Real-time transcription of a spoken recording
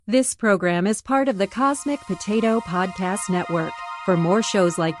This program is part of the Cosmic Potato Podcast Network. For more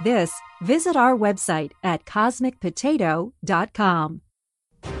shows like this, visit our website at cosmicpotato.com.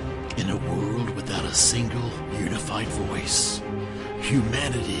 In a world without a single unified voice,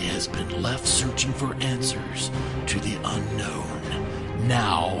 humanity has been left searching for answers to the unknown.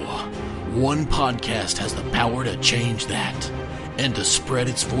 Now, one podcast has the power to change that and to spread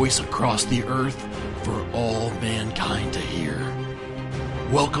its voice across the earth for all mankind to hear.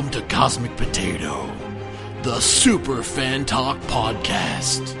 Welcome to Cosmic Potato, the Super Fan Talk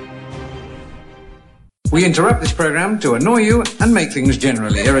Podcast. We interrupt this program to annoy you and make things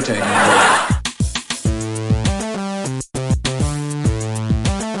generally irritating.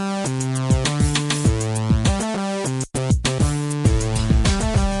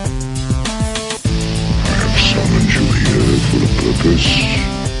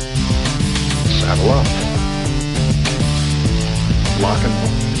 Saddle up. Lock and load.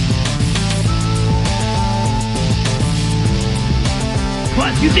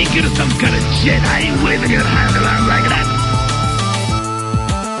 What, you think you're some kind of Jedi waving your hand around like that?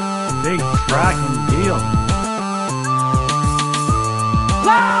 Big fracking deal.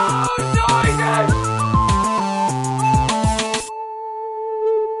 Loud noises!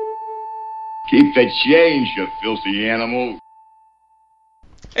 Keep the change, you filthy animal.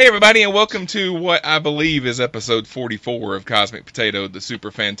 Hey everybody, and welcome to what I believe is episode 44 of Cosmic Potato, the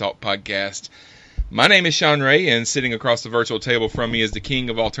Super Fan Talk Podcast. My name is Sean Ray, and sitting across the virtual table from me is the king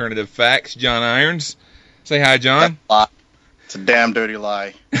of alternative facts, John Irons. Say hi, John. It's a damn dirty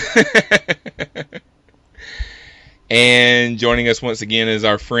lie. And joining us once again is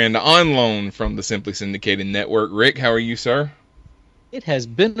our friend on loan from the Simply Syndicated Network, Rick. How are you, sir? It has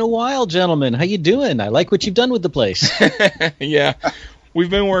been a while, gentlemen. How you doing? I like what you've done with the place. Yeah. We've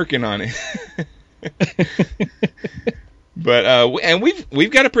been working on it. But and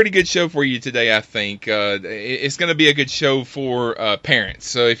we've got a pretty good show for you today, I think. It's going to be a good show for parents.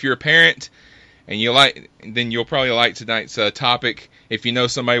 So if you're a parent and then you'll probably like tonight's topic. If you know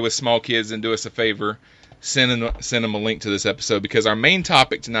somebody with small kids, then do us a favor, send them a link to this episode, because our main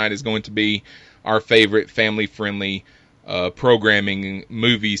topic tonight is going to be our favorite family-friendly programming,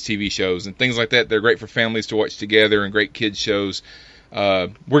 movies, TV shows, and things like that. They're great for families to watch together and great kids shows. We're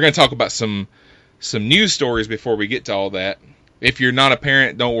going to talk about some news stories before we get to all that. If you're not a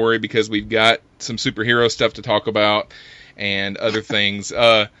parent, don't worry, because we've got some superhero stuff to talk about and other things.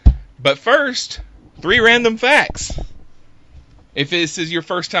 But first, 3 random facts. If this is your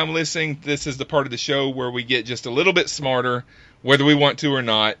first time listening, this is the part of the show where we get just a little bit smarter, whether we want to or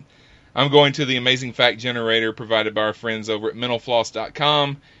not. I'm going to the amazing fact generator provided by our friends over at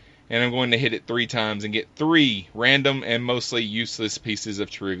mentalfloss.com. And I'm going to hit it 3 times and get 3 random and mostly useless pieces of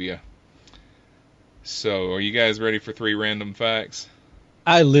trivia. So, are you guys ready for 3 random facts?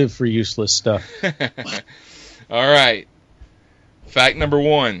 I live for useless stuff. All right. Fact number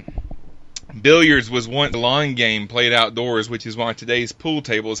 1. Billiards was once a lawn game played outdoors, which is why today's pool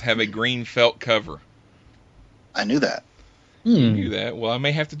tables have a green felt cover. I knew that. You knew that? Well, I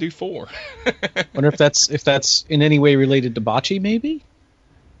may have to do 4. Wonder if that's in any way related to bocce, maybe?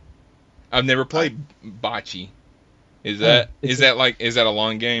 I've never played bocce. Is that a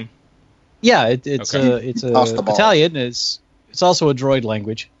long game? Yeah, it's Okay. it's Italian. It's also a droid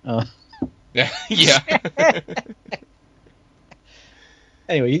language. Yeah.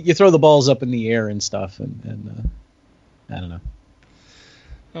 Anyway, you throw the balls up in the air and stuff, and I don't know.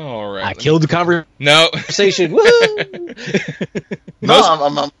 All right. I killed the conversation. No. Woohoo!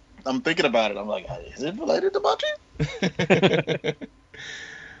 No, I'm thinking about it. I'm like, is it related to bocce?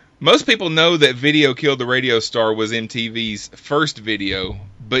 Most people know that Video Killed the Radio Star was MTV's first video,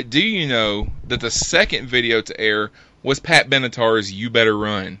 but do you know that the second video to air was Pat Benatar's You Better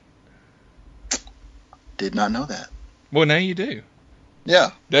Run? Did not know that. Well, now you do. Yeah.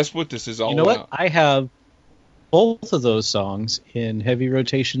 That's what this is all about. You know what? I have both of those songs in heavy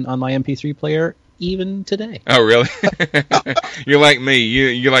rotation on my MP3 player even today. Oh, really? You're like me.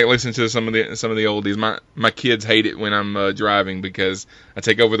 You like listening to some of the oldies. My kids hate it when I'm driving because I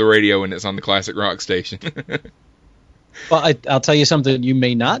take over the radio and it's on the classic rock station. Well, I'll tell you something you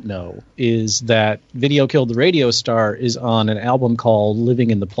may not know is that Video Killed the Radio Star is on an album called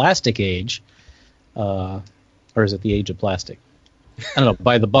Living in the Plastic Age. Or is it The Age of Plastic? I don't know,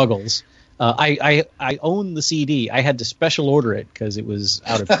 by the Buggles. I own the CD. I had to special order it because it was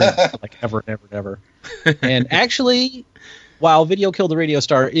out of print like ever. And actually, while Video Killed the Radio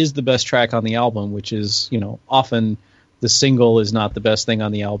Star is the best track on the album, which is, often the single is not the best thing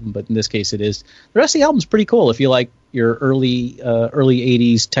on the album, but in this case it is. The rest of the album's pretty cool if you like your early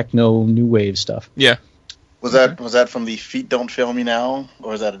 80s techno new wave stuff. Yeah. Was that from the Feet Don't Fail Me Now,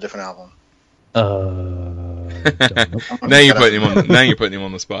 or is that a different album? Don't know. Now you're putting him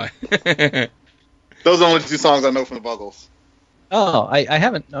on the spot. Those are the only two songs I know from the Buggles. Oh, I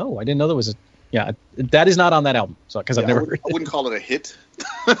haven't. Oh, I didn't know there was a. Yeah, that is not on that album. So because I've never heard it. I wouldn't call it a hit.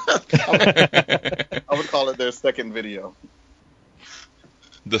 I would call it their second video.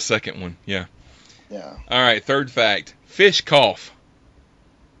 The second one, yeah. Yeah. All right, third fact: fish cough.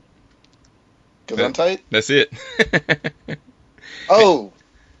 Cause I'm tight. That's it. Oh,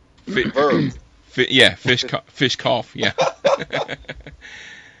 verb. Fish cough. Yeah.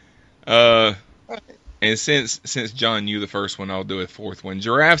 And since John knew the first one, I'll do a fourth one.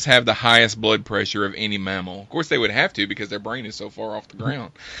 Giraffes have the highest blood pressure of any mammal. Of course, they would have to because their brain is so far off the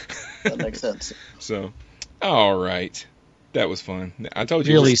ground. That makes sense. So, all right, that was fun. I told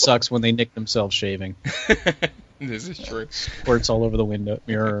you. It really sucks when they nick themselves shaving. This is true. Squirts all over the window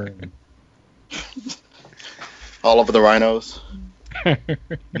mirror. And... all over the rhinos.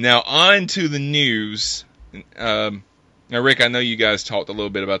 Now on to the news. Now, Rick, I know you guys talked a little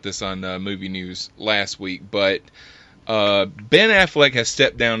bit about this on Movie News last week, but Ben Affleck has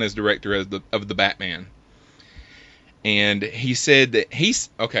stepped down as director of the Batman. And he said that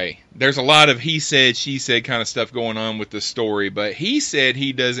there's a lot of he said, she said kind of stuff going on with the story, but he said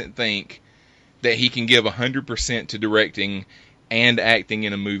he doesn't think that he can give 100% to directing and acting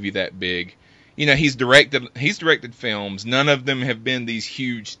in a movie that big. You know, he's directed films. None of them have been these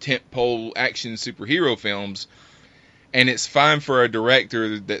huge tentpole action superhero films. And it's fine for a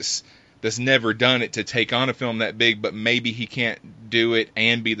director that's never done it to take on a film that big, but maybe he can't do it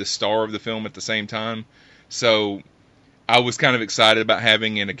and be the star of the film at the same time. So I was kind of excited about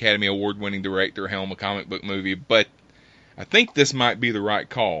having an Academy Award-winning director helm a comic book movie, but I think this might be the right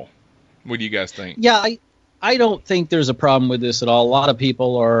call. What do you guys think? Yeah, I don't think there's a problem with this at all. A lot of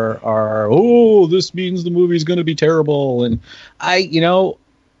people are this means the movie's going to be terrible. And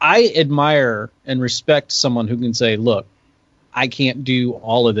I admire and respect someone who can say, look, I can't do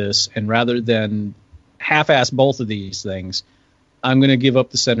all of this, and rather than half-ass both of these things, I'm going to give up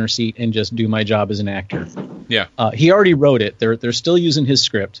the center seat and just do my job as an actor. Yeah. He already wrote it. They're still using his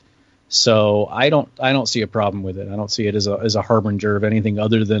script, so I don't see a problem with it. I don't see it as a harbinger of anything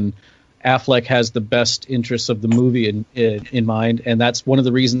other than Affleck has the best interests of the movie in mind, and that's one of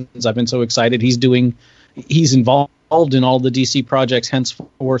the reasons I've been so excited. He's involved in all the DC projects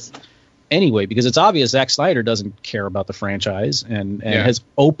henceforth anyway, because it's obvious Zack Snyder doesn't care about the franchise and has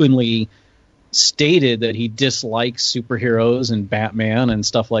openly stated that he dislikes superheroes and Batman and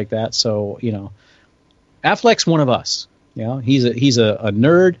stuff like that. So, Affleck's one of us. He's a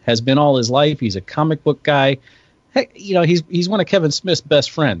nerd, has been all his life. He's a comic book guy. Heck, he's one of Kevin Smith's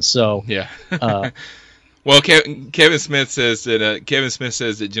best friends. So yeah. Well, Kevin Smith says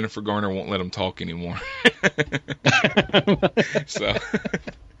that Jennifer Garner won't let him talk anymore. So,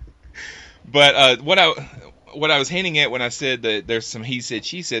 but what I was hinting at when I said that there's some he said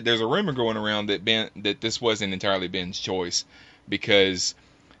she said, there's a rumor going around that this wasn't entirely Ben's choice, because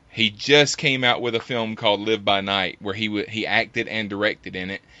he just came out with a film called Live by Night where he acted and directed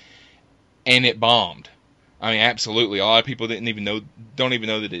in it, and it bombed. I mean, absolutely. A lot of people don't even know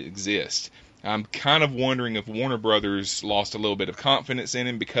that it exists. I'm kind of wondering if Warner Brothers lost a little bit of confidence in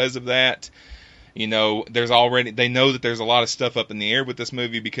him because of that. They know that there's a lot of stuff up in the air with this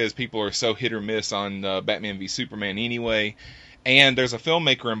movie because people are so hit or miss on Batman v Superman anyway. And there's a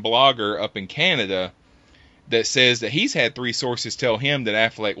filmmaker and blogger up in Canada that says that he's had 3 sources tell him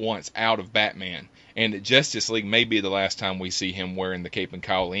that Affleck wants out of Batman, and that Justice League may be the last time we see him wearing the cape and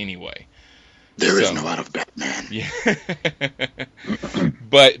cowl anyway. There is no out of Batman. Yeah.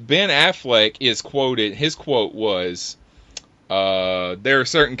 But Ben Affleck is quoted, his quote was, there are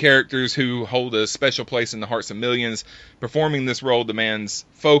certain characters who hold a special place in the hearts of millions. Performing this role demands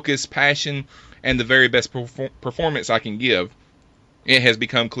focus, passion, and the very best performance I can give. It has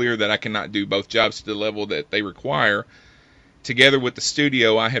become clear that I cannot do both jobs to the level that they require. Together with the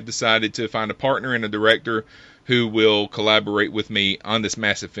studio, I have decided to find a partner and a director who will collaborate with me on this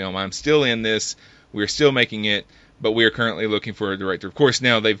massive film. I'm still in this. We're still making it, but we are currently looking for a director. Of course,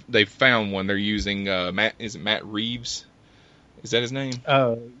 now they've found one. They're using Matt Reeves? Is that his name?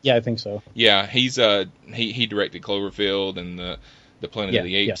 Yeah, I think so. Yeah, he's he directed Cloverfield and the Planet of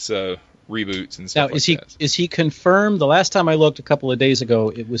the Apes reboots and stuff. Now, is he confirmed? The last time I looked a couple of days ago,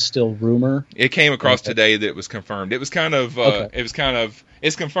 it was still rumor. It came across today that it was confirmed. It was kind of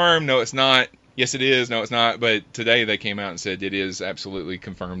it's confirmed. No, it's not. Yes, it is. No, it's not. But today they came out and said it is absolutely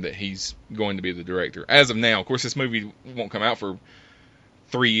confirmed that he's going to be the director. As of now, of course, this movie won't come out for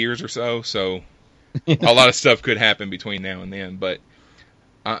 3 years or so, so a lot of stuff could happen between now and then. But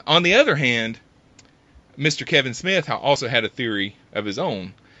on the other hand, Mr. Kevin Smith also had a theory of his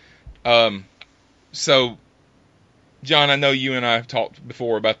own. So, John, I know you and I have talked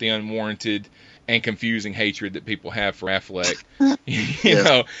before about the unwarranted and confusing hatred that people have for Affleck. you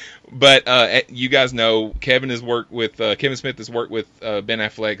know, but you guys know Kevin Smith has worked with Ben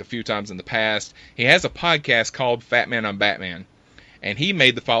Affleck a few times in the past. He has a podcast called Fat Man on Batman, and he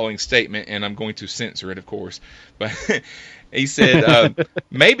made the following statement, and I'm going to censor it, of course, but he said,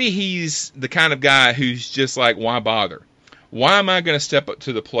 maybe he's the kind of guy who's just like, why bother? Why am I going to step up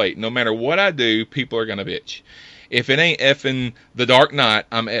to the plate? No matter what I do, people are going to bitch. If it ain't effing The Dark Knight,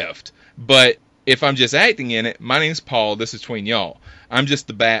 I'm effed. But if I'm just acting in it, my name's Paul, this is between y'all. I'm just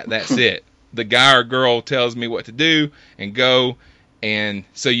the bat, that's it. The guy or girl tells me what to do and go, and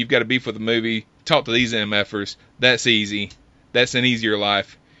so you've got to beef with the movie, talk to these MFers, that's easy. That's an easier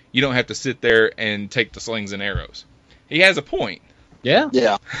life. You don't have to sit there and take the slings and arrows. He has a point. Yeah.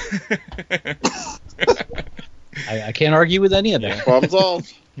 Yeah. I can't argue with any of that. Problem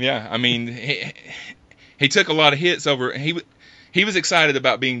solved. Yeah, I mean, he took a lot of hits over. He was excited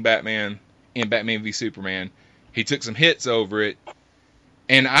about being Batman in Batman v Superman. He took some hits over it,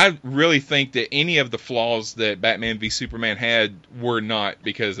 and I really think that any of the flaws that Batman v Superman had were not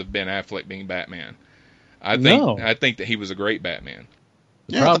because of Ben Affleck being Batman. I think that he was a great Batman.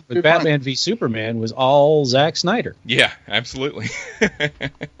 The problem with Batman v Superman was all Zack Snyder. Yeah, absolutely.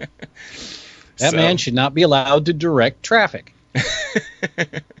 That man should not be allowed to direct traffic.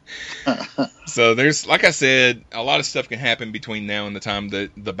 So there's, like I said, a lot of stuff can happen between now and the time that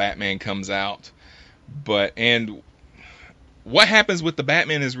the Batman comes out. And what happens with the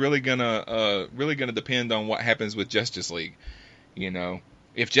Batman is really gonna depend on what happens with Justice League. You know,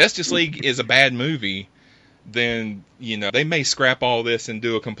 if Justice League is a bad movie, then, you know, they may scrap all this and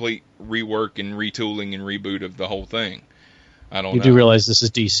do a complete rework and retooling and reboot of the whole thing. I don't know. You do realize this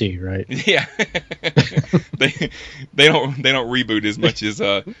is DC, right? Yeah. they don't reboot as much as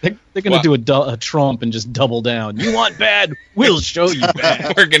they're going to do a Trump and just double down. You want bad? We'll show you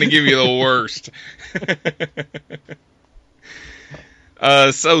bad. We're going to give you the worst.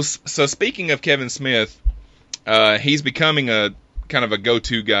 So speaking of Kevin Smith, he's becoming a kind of a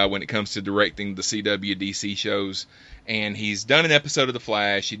go-to guy when it comes to directing the CW DC shows, and he's done an episode of The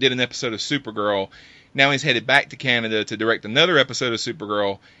Flash. He did an episode of Supergirl. Now he's headed back to Canada to direct another episode of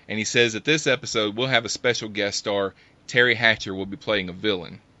Supergirl, and he says that this episode will have a special guest star. Terry Hatcher will be playing a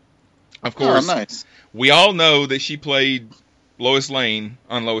villain. Of course, nice. We all know that she played Lois Lane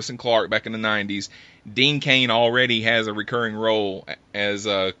on Lois and Clark back in the 90s. Dean Cain already has a recurring role as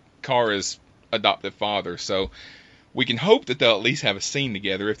Kara's adoptive father, so we can hope that they'll at least have a scene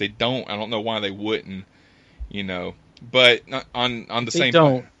together. If they don't, I don't know why they wouldn't, you know. But on the same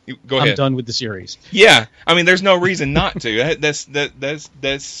don't. Go ahead. I'm done with the series. Yeah, I mean, there's no reason not to.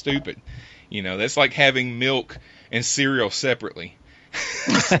 That's stupid. You know, that's like having milk and cereal separately.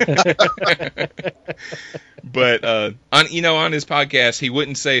 But on his podcast, he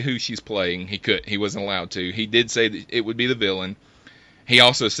wouldn't say who she's playing. He wasn't allowed to. He did say that it would be the villain. He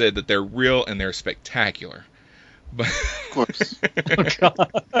also said that they're real and they're spectacular. But of course. Oh,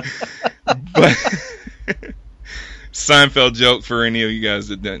 God. But Seinfeld joke for any of you guys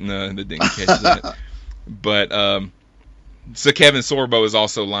that didn't catch that. But so Kevin Sorbo is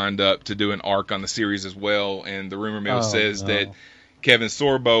also lined up to do an arc on the series as well, and the rumor mill says that Kevin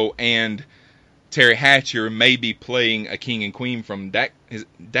Sorbo and Terry Hatcher may be playing a king and queen from is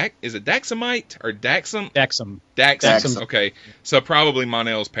it Daxamite or Daxam? Daxam. Okay, so probably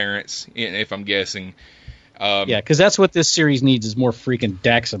Mon-El's parents, if I'm guessing. Yeah, because that's what this series needs is more freaking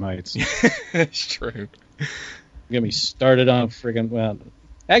Daxamites. That's true. Get me started on friggin'. Well,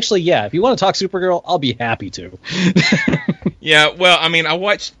 actually, yeah. If you want to talk Supergirl, I'll be happy to. Yeah. Well, I mean, I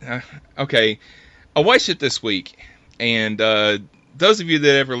watched. I watched it this week, and those of you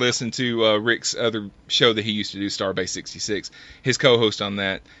that ever listened to Rick's other show that he used to do, Starbase 66, his co-host on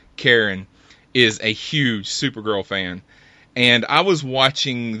that, Karen, is a huge Supergirl fan, and I was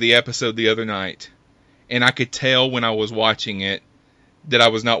watching the episode the other night, and I could tell when I was watching it that I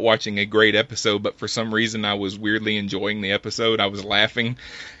was not watching a great episode, but for some reason I was weirdly enjoying the episode. I was laughing,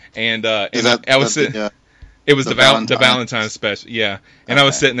 and it was the Valentine's special, yeah. And I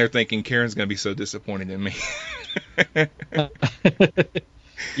was sitting there thinking, Karen's going to be so disappointed in me.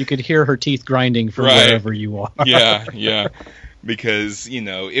 You could hear her teeth grinding from wherever you are. Yeah, because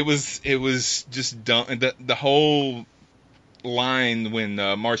it was just dumb. The whole line when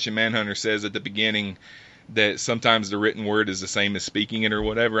Martian Manhunter says at the beginning that sometimes the written word is the same as speaking it or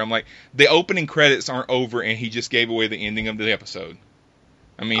whatever. I'm like, the opening credits aren't over and he just gave away the ending of the episode.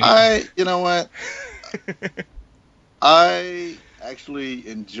 I mean, you know what? I actually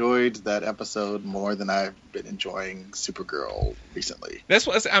enjoyed that episode more than I've been enjoying Supergirl recently. That's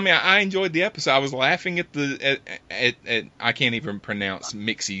what I mean. I enjoyed the episode. I was laughing at I can't even pronounce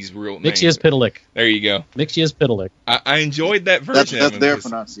Mixie's real name. Mxyzptlk. There you go. Mxyzptlk. I enjoyed that version. That's their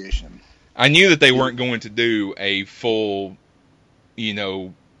pronunciation. I knew that they weren't going to do a full,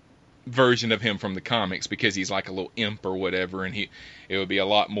 version of him from the comics because he's like a little imp or whatever, and it would be a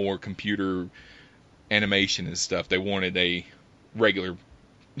lot more computer animation and stuff. They wanted a regular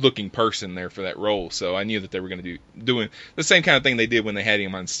looking person there for that role, so I knew that they were going to doing the same kind of thing they did when they had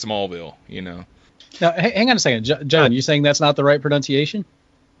him on Smallville. Now, hang on a second, John. You saying that's not the right pronunciation?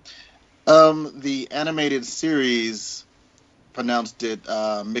 The animated series pronounced it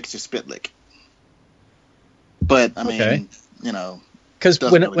Mxyzptlk, but I mean, because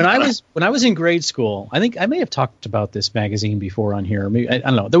when I was in grade school, I think I may have talked about this magazine before on here. Maybe, I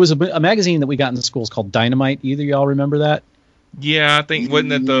don't know. There was a magazine that we got in schools called Dynamite. Either of y'all remember that? Yeah, I think wasn't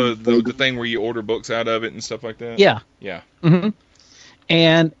that the thing where you order books out of it and stuff like that? Yeah. Mm-hmm.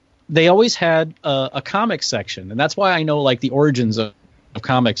 And they always had a comic section, and that's why I know like the origins of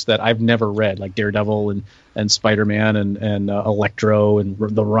comics that I've never read, like Daredevil and Spider-Man and Electro and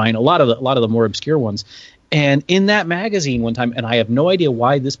the Rhino, a lot of the more obscure ones. And in that magazine one time, and I have no idea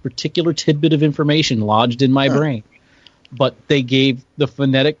why this particular tidbit of information lodged in my brain, but they gave the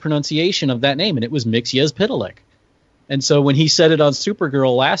phonetic pronunciation of that name, and it was Mxyzptlk. And so when he said it on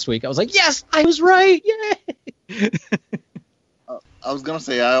Supergirl last week, I was like, yes, I was right. Yay! I was going to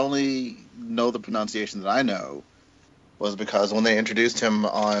say I only know the pronunciation that I know was because when they introduced him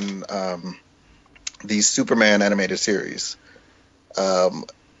on the Superman animated series,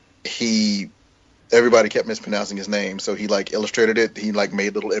 everybody kept mispronouncing his name, so he like illustrated it. He like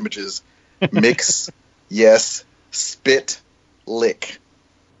made little images. Mix, yes, spit, lick.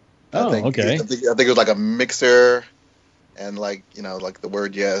 Okay. I think it was like a mixer, and like like the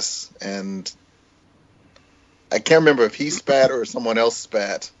word yes, and I can't remember if he spat or someone else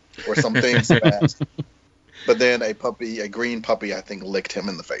spat or something spat. But then a green puppy, I think, licked him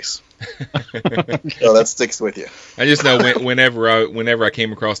in the face. So that sticks with you. I just know whenever I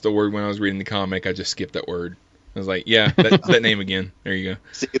came across the word when I was reading the comic, I just skipped that word. I was like, yeah, that name again. There you go.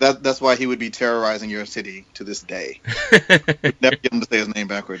 See, that's why he would be terrorizing your city to this day. You'd never get him to say his name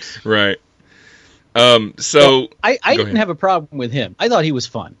backwards. Right. So I didn't have a problem with him. I thought he was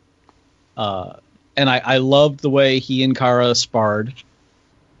fun. And I loved the way he and Kara sparred.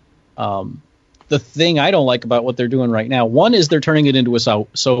 The thing I don't like about what they're doing right now, one is they're turning it into a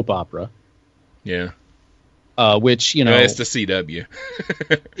soap opera. Yeah. Which, it's the CW.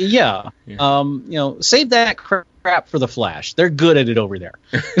 Yeah. Save that crap for the Flash. They're good at it over there.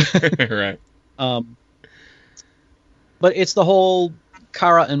 Right. But it's the whole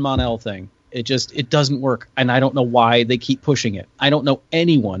Kara and Mon-El thing. It doesn't work. And I don't know why they keep pushing it. I don't know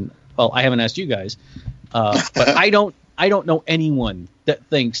anyone. Well, I haven't asked you guys. But I don't know anyone that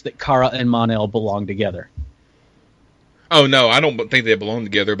thinks that Kara and Mon-El belong together. Oh, no, I don't think they belong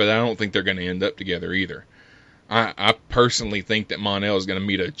together, but I don't think they're going to end up together either. I personally think that Mon-El is going to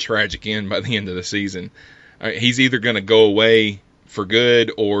meet a tragic end by the end of the season. He's either going to go away for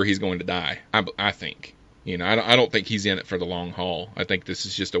good or he's going to die, I think. I don't think he's in it for the long haul. I think this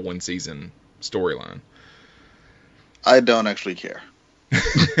is just a one-season storyline. I don't actually care.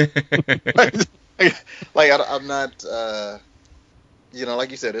 I'm not,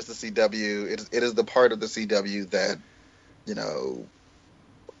 like you said, it's the CW. It is the part of the CW that,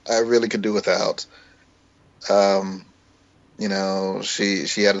 I really could do without. She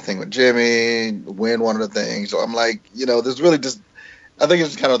had a thing with Jimmy, Win one of the things. So I'm like, there's really just, I think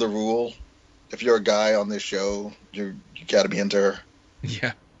it's kind of the rule. If you're a guy on this show, you got to be into her.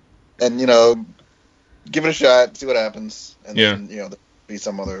 Yeah. And, give it a shot, see what happens. And then, there'll be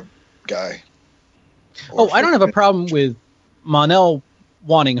some other guy. I don't have a problem with Mon-El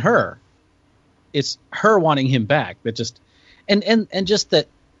wanting her. It's her wanting him back. But just and just that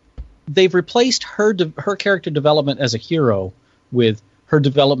they've replaced her character development as a hero with her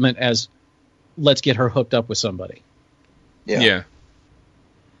development as let's get her hooked up with somebody. Yeah.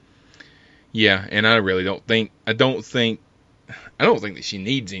 Yeah, and I really don't think that she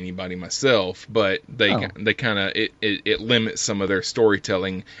needs anybody myself, but they kind of it limits some of their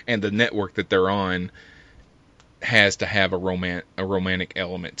storytelling, and the network that they're on has to have a romantic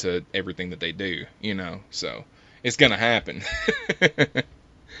element to everything that they do, so it's gonna happen.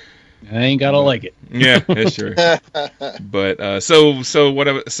 I ain't gotta like it. Yeah, that's true. But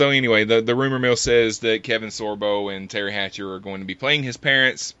so anyway, the rumor mill says that Kevin Sorbo and Terry Hatcher are going to be playing his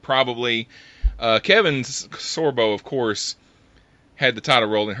parents, probably. Kevin Sorbo, of course, had the title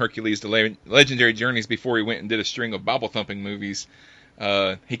role in Hercules: The Legendary Journeys before he went and did a string of Bible thumping movies.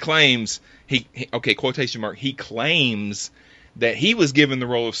 He claims quotation mark, he claims that he was given the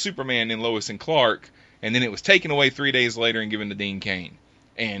role of Superman in Lois and Clark, and then it was taken away 3 days later and given to Dean Cain,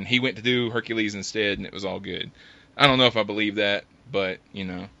 and he went to do Hercules instead, and it was all good. I don't know if I believe that, but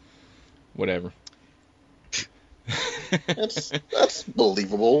whatever. That's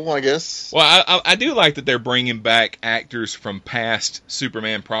believable, I guess. Well, I do like that they're bringing back actors from past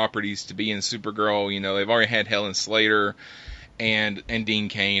Superman properties to be in Supergirl. They've already had Helen Slater and Dean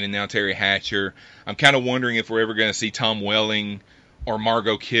Cain, and now Terry Hatcher. I'm kind of wondering if we're ever going to see Tom Welling or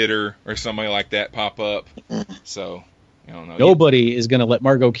Margot Kidder or somebody like that pop up. So, I don't know. Nobody is going to let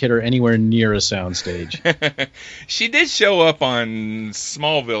Margot Kidder anywhere near a soundstage. She did show up on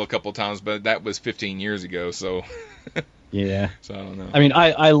Smallville a couple times, but that was 15 years ago, so... Yeah. So I don't know. I mean,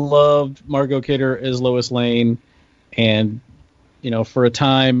 I loved Margot Kidder as Lois Lane, and, for a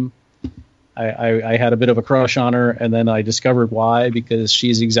time... I had a bit of a crush on her, and then I discovered why, because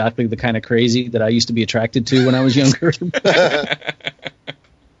she's exactly the kind of crazy that I used to be attracted to when I was younger.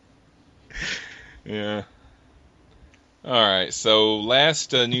 Yeah. All right, so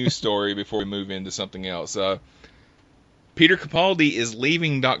last news story before we move into something else. Peter Capaldi is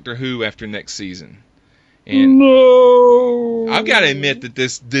leaving Doctor Who after next season. And no! I've got to admit that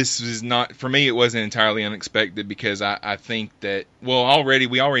this is not, for me, it wasn't entirely unexpected, because I think that, we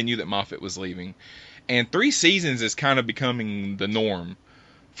already knew that Moffat was leaving. And 3 seasons is kind of becoming the norm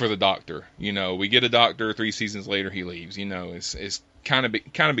for the Doctor. We get a Doctor, 3 seasons later he leaves. It's kind of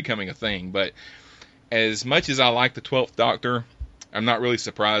becoming a thing. But as much as I like the 12th Doctor, I'm not really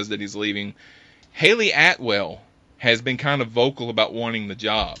surprised that he's leaving. Hayley Atwell has been kind of vocal about wanting the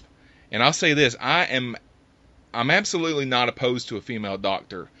job. And I'll say this, I'm absolutely not opposed to a female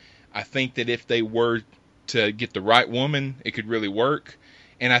Doctor. I think that if they were to get the right woman, it could really work.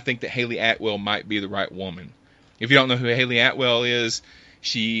 And I think that Hayley Atwell might be the right woman. If you don't know who Hayley Atwell is,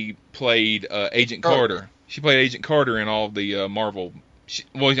 she played Agent Carter. She played Agent Carter in all of the Marvel.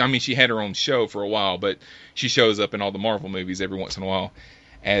 She had her own show for a while, but she shows up in all the Marvel movies every once in a while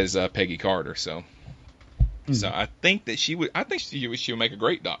as Peggy Carter. So I think that she would make a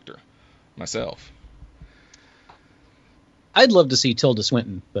great Doctor myself. I'd love to see Tilda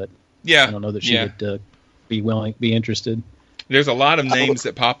Swinton, but yeah, I don't know that she would be interested. There's a lot of names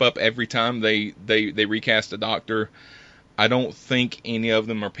that pop up every time they recast a Doctor. I don't think any of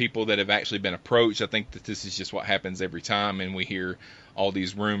them are people that have actually been approached. I think that this is just what happens every time, and we hear all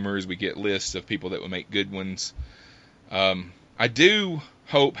these rumors. We get lists of people that would make good ones. I do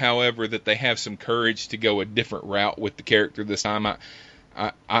hope, however, that they have some courage to go a different route with the character this time.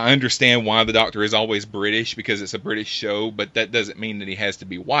 I understand why the Doctor is always British, because it's a British show, but that doesn't mean that he has to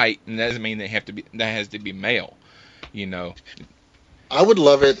be white, and that doesn't mean that has to be male. I would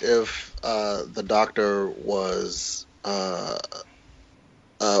love it if the Doctor was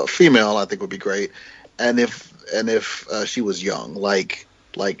female. I think would be great, and if she was young, like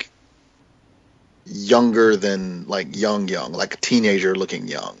younger than young, like a teenager looking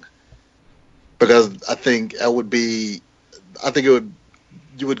young, because I think it would.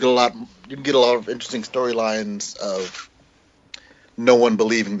 You would get a lot of interesting storylines of no one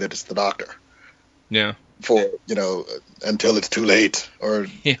believing that it's the Doctor. Yeah. For until it's too late, or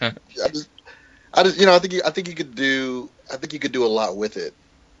yeah. I think you could do a lot with it,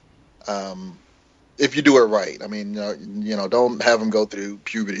 if you do it right. I mean, don't have him go through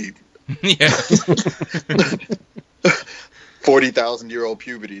puberty. Yeah. 40,000-year-old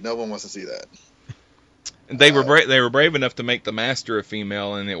puberty. No one wants to see that. They were brave enough to make the Master a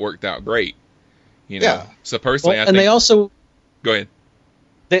female, and it worked out great. Yeah. So personally, I think. And they also go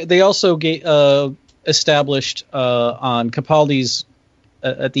ahead. They also established on Capaldi's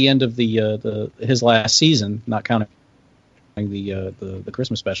at the end of his last season, not counting the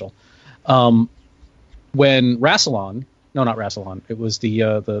Christmas special, when Rassilon, no, not Rassilon, it was the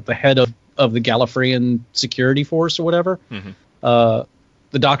head of the Gallifreyan security force or whatever. Mm-hmm.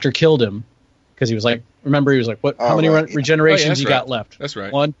 The Doctor killed him because he was like, remember, he was like, "What? How many regenerations you got left?" That's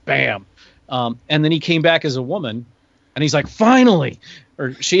right. 1. Bam. And then he came back as a woman, and he's like, "Finally,"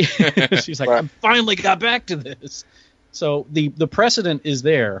 or she's like, "I finally got back to this." So the precedent is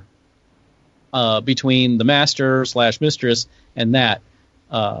there between the Master / Mistress and that.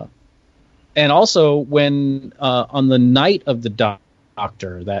 And also when on the night of the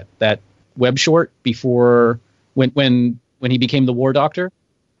Doctor, that web short before when he became the War Doctor,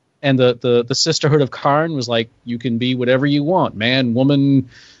 and the Sisterhood of Karn was like, you can be whatever you want, man, woman,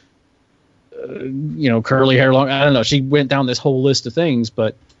 curly hair, long. I don't know. She went down this whole list of things,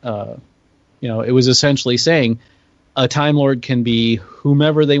 but it was essentially saying, a Time Lord can be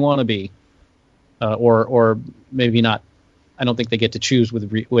whomever they want to be, or maybe not. I don't think they get to choose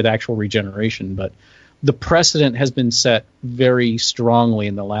with actual regeneration, but the precedent has been set very strongly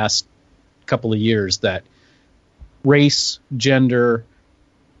in the last couple of years that race, gender,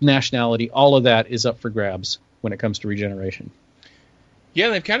 nationality, all of that is up for grabs when it comes to regeneration. Yeah,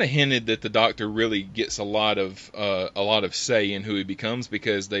 they've kind of hinted that the Doctor really gets a lot of say in who he becomes,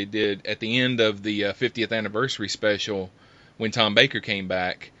 because they did at the end of the 50th anniversary special when Tom Baker came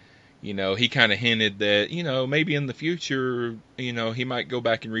back. You know, he kind of hinted that, you know, maybe in the future, you know, he might go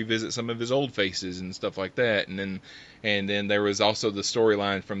back and revisit some of his old faces and stuff like that. And then there was also the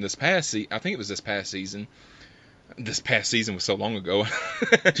storyline from this past I think it was this past season. This past season was so long ago.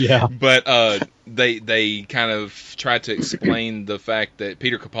 Yeah. But they kind of tried to explain the fact that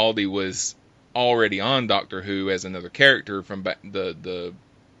Peter Capaldi was already on Doctor Who as another character from the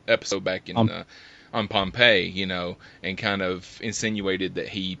episode back in on Pompeii, you know, and kind of insinuated that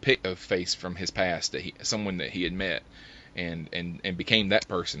he picked a face from his past, someone that he had met, and became that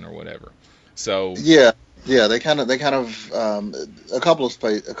person or whatever. So yeah, they kind of a couple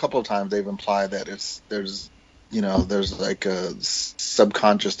of times they've implied that there's like a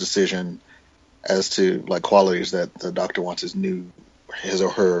subconscious decision as to like qualities that the Doctor wants his or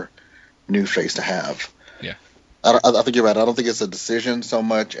her new face to have. Yeah, I think you're right. I don't think it's a decision so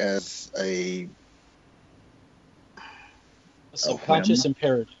much as a subconscious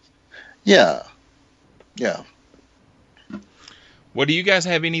imperative. Yeah. Well, do you guys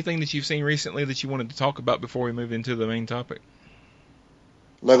have anything that you've seen recently that you wanted to talk about before we move into the main topic?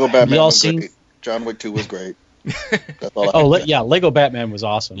 Lego Batman was great. John Wick 2 was great. That's all Lego Batman was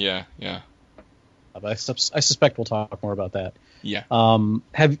awesome. Yeah. I suspect we'll talk more about that. Yeah.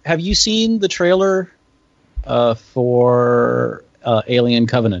 Have you seen the trailer for Alien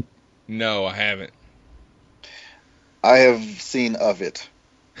Covenant? No, I haven't. I have seen of it.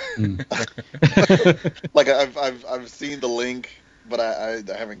 Like I've seen the link, but I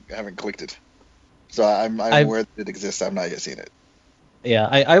haven't clicked it. So I'm aware that it exists. I've not yet seen it. Yeah,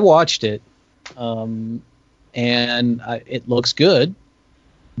 I watched it, and it looks good.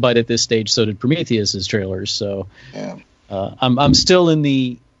 But at this stage, so did Prometheus's trailers. So yeah. I'm still in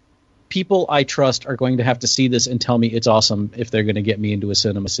the people I trust are going to have to see this and tell me it's awesome if they're going to get me into a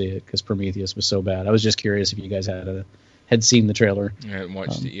cinema to see it, because Prometheus was so bad. I was just curious if you guys had seen the trailer. I haven't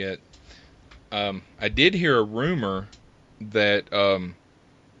watched it yet. I did hear a rumor that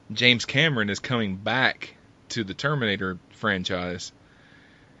James Cameron is coming back to the Terminator franchise.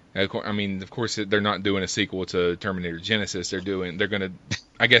 I mean, of course, they're not doing a sequel to Terminator Genesis. They're going to,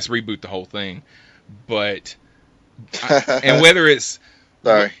 I guess, reboot the whole thing. But and whether it's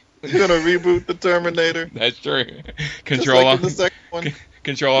sorry, you're gonna reboot the Terminator. That's true. Control like the second one.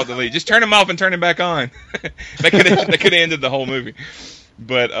 Control Alt Delete. Just turn them off and turn them back on. They could have ended the whole movie.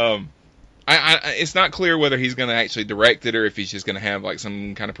 But it's not clear whether he's going to actually direct it or if he's just going to have like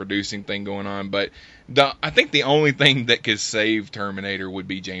some kind of producing thing going on. But I think the only thing that could save Terminator would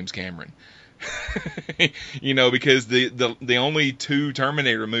be James Cameron. You know, because the only two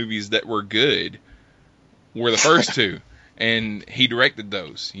Terminator movies that were good were the first two, and he directed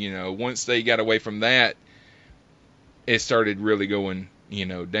those. You know, once they got away from that, it started really going, you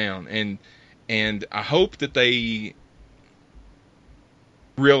know, down. And I hope that they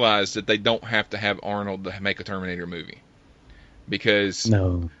realize that they don't have to have Arnold to make a Terminator movie, because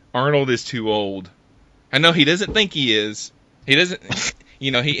Arnold is too old. I know he doesn't think he is. He doesn't.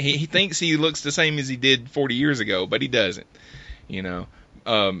 You know, he thinks he looks the same as he did 40 years ago, but he doesn't. You know,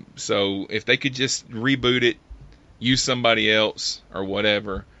 so if they could just reboot it, use somebody else or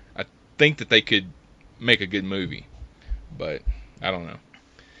whatever, I think that they could make a good movie. But I don't know.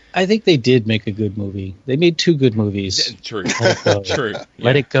 I think they did make a good movie. They made two good movies. True. True.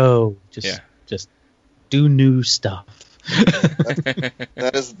 Let it go. Just do new stuff.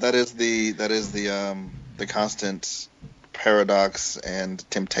 that is the constant paradox and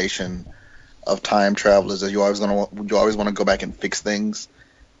temptation of time travel, is that you always want to go back and fix things,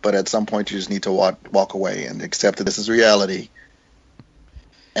 but at some point you just need to walk away and accept that this is reality.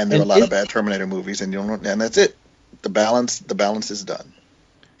 And there are a lot of bad Terminator movies, and that's it. The balance is done.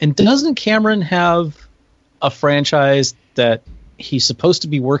 And doesn't Cameron have a franchise that he's supposed to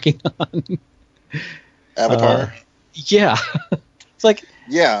be working on? Avatar? Yeah. It's like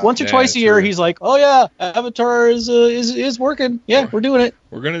once or twice a year he's like, "Oh yeah, Avatar is working. Yeah, we're doing it."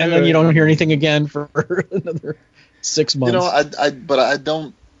 We're gonna and then you don't hear anything again for another 6 months. You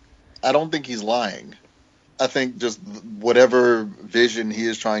know, I don't think he's lying. I think just whatever vision he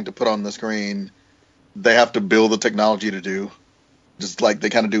is trying to put on the screen, they have to build the technology to do. Just like they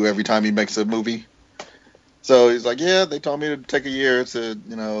kind of do every time he makes a movie. So he's like, yeah, they told me to take a year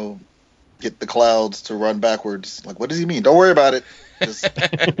to, get the clouds to run backwards. Like, what does he mean? Don't worry about it. Just,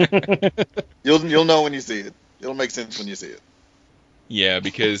 you'll know when you see it. It'll make sense when you see it. Yeah,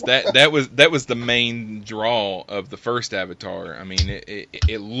 because that was the main draw of the first Avatar. I mean,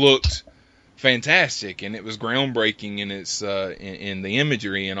 it looked fantastic and it was groundbreaking in its in the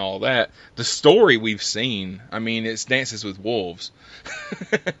imagery and all that. The story we've seen, I mean, it's Dances with Wolves.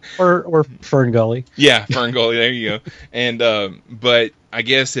 or Fern Gully. Yeah, Fern Gully. There you go. And but I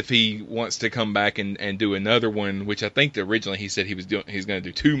guess if he wants to come back and do another one, which I think originally he said he's going to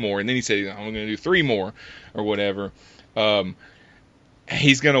do 2 more, and then he said I'm going to do 3 more or whatever.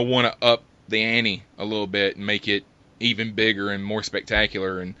 He's going to want to up the ante a little bit and make it even bigger and more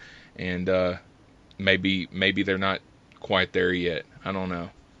spectacular, and maybe they're not quite there yet. I don't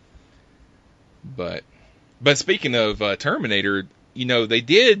know. But speaking of Terminator, they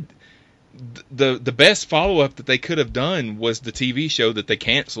did the best follow-up that they could have done was the TV show that they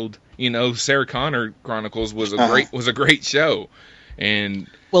canceled. Sarah Connor Chronicles was a great show. And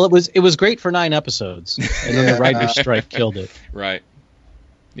well, it was great for 9 episodes, and then the writer's strike killed it. Right.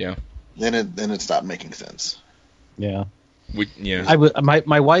 Yeah. Then it stopped making sense. Yeah. Yeah.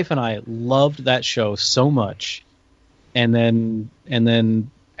 My wife and I loved that show so much, and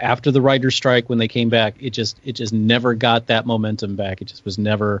then after the writer's strike, when they came back, it just never got that momentum back. It just was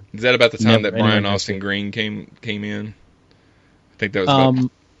never. Is that about the time that Brian Austin Green came in? I think that was.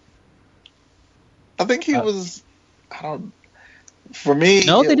 I think he was. I don't. For me,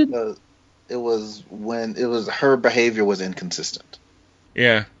 no, they didn't. It was when her behavior was inconsistent.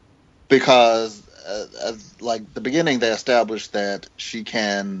 Yeah. Because like the beginning, they established that she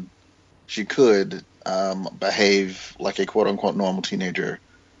could behave like a quote unquote normal teenager,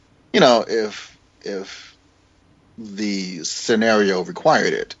 if the scenario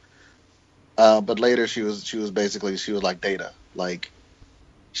required it. But later she was like Data, like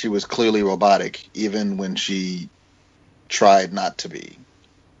she was clearly robotic even when she tried not to be,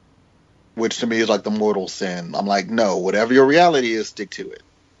 which to me is like the mortal sin. I'm like, no, whatever your reality is, stick to it.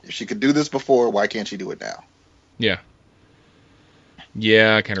 If she could do this before, why can't she do it now? Yeah.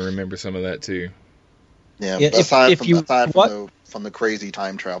 Yeah, I kind of remember some of that too. Yeah, aside from the crazy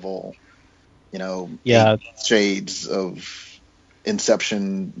time travel, shades of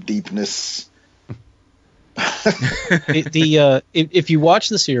Inception deepness. If you watch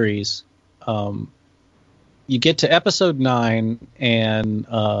the series, you get to episode 9 and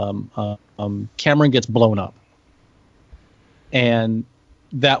Cameron gets blown up, and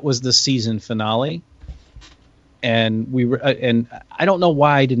that was the season finale. And and I don't know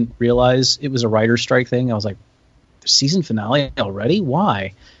why I didn't realize it was a writer's strike thing. I was like, season finale already?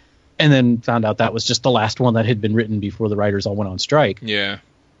 Why? And then found out that was just the last one that had been written before the writers all went on strike. Yeah.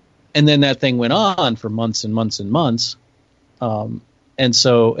 And then that thing went on for months and months and months. And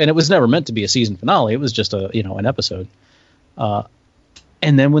it was never meant to be a season finale. It was just an episode. And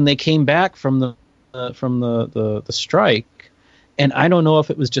then when they came back from the strike, and I don't know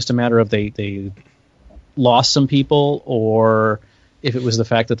if it was just a matter of they lost some people, or if it was the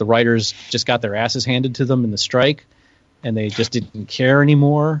fact that the writers just got their asses handed to them in the strike and they just didn't care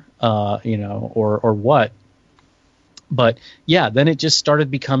anymore, or what. But yeah, then it just started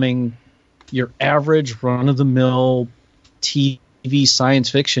becoming your average run-of-the-mill TV science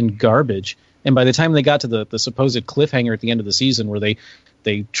fiction garbage. And by the time they got to the supposed cliffhanger at the end of the season, where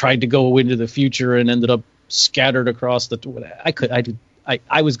they tried to go into the future and ended up scattered across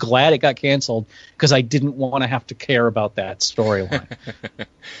I was glad it got canceled because I didn't want to have to care about that storyline.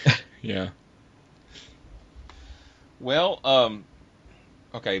 Yeah. Well,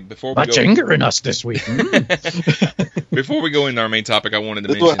 okay. Before we much anger in us this week. Before we go into our main topic, I wanted to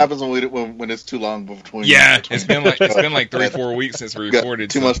mention. This is what happens when it's too long between. Yeah, it's been like 3-4 weeks since we recorded.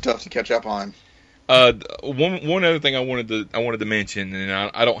 Too much stuff to catch up on. One other thing I wanted to mention,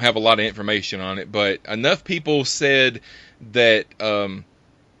 and I don't have a lot of information on it, but enough people said that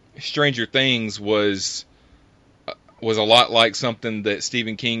Stranger Things was a lot like something that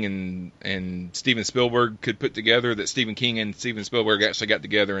Stephen King and Steven Spielberg could put together, that Stephen King and Steven Spielberg actually got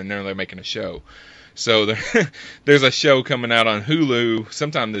together and now they're making a show. So there's a show coming out on Hulu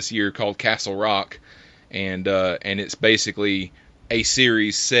sometime this year called Castle Rock, and it's basically a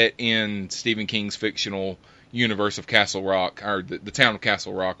series set in Stephen King's fictional universe of Castle Rock, or the town of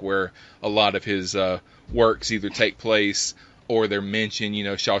Castle Rock, where a lot of his works either take place or they're mentioned.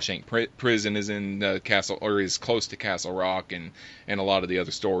 Shawshank Prison is in Castle, or is close to Castle Rock, and a lot of the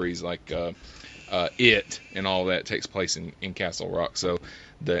other stories like It and all that takes place in Castle Rock. So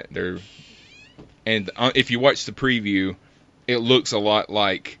if you watch the preview, it looks a lot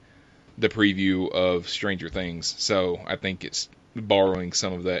like the preview of Stranger Things. So I think it's borrowing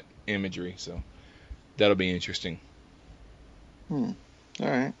some of that imagery. So that'll be interesting. All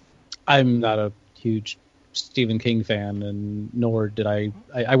right. I'm not a huge Stephen King fan, and nor did I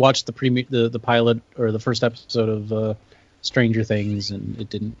watched the pilot or the first episode of Stranger Things, and it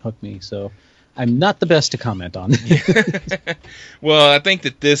didn't hook me. So I'm not the best to comment on. Well, I think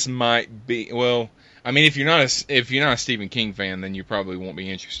that this might be. Well, I mean, if you're not a Stephen King fan, then you probably won't be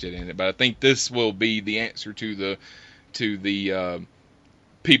interested in it. But I think this will be the answer to the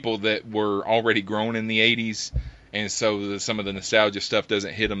people that were already grown in the 80s, and so some of the nostalgia stuff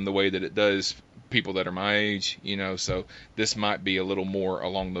doesn't hit them the way that it does people that are my age. So this might be a little more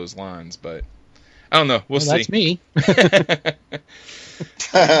along those lines. But I don't know. We'll see. That's me.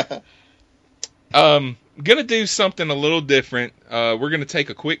 Gonna do something a little different. We're gonna take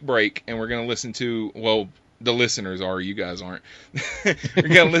a quick break, and we're gonna listen to, well, the listeners are, you guys aren't. We're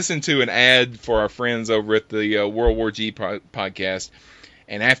gonna listen to an ad for our friends over at the World War G podcast,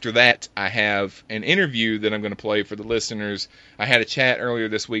 and after that, I have an interview that I'm gonna play for the listeners. I had a chat earlier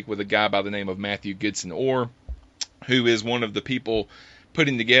this week with a guy by the name of Matthew Goodson Orr, who is one of the people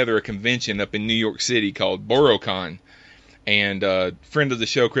putting together a convention up in New York City called BoroCon. And friend of the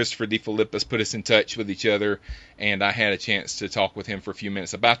show, Christopher DeFilippis, put us in touch with each other, and I had a chance to talk with him for a few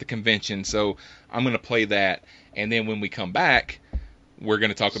minutes about the convention. So I'm going to play that, and then when we come back, we're going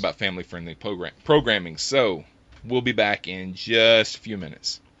to talk about family-friendly programming. So we'll be back in just a few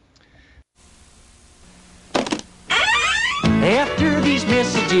minutes. After these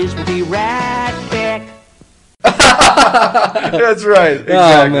messages, we'll be right back. That's right.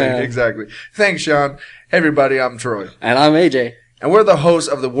 Exactly. Thanks, Sean. Hey, everybody, I'm Troy. And I'm AJ. And we're the hosts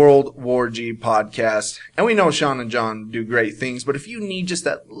of the World War G podcast. And we know Sean and John do great things, but if you need just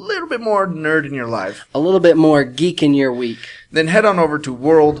that little bit more nerd in your life, a little bit more geek in your week, then head on over to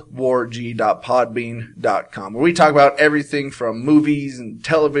worldwarg.podbean.com, where we talk about everything from movies and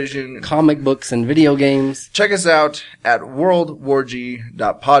television, comic books and video games. Check us out at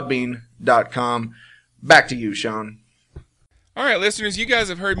worldwarg.podbean.com. Back to you, Sean. All right, listeners, you guys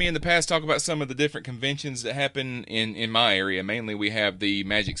have heard me in the past talk about some of the different conventions that happen in my area. Mainly we have the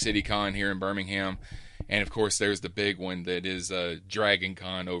Magic City Con here in Birmingham, and of course there's the big one that is Dragon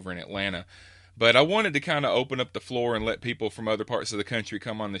Con over in Atlanta. But I wanted to kind of open up the floor and let people from other parts of the country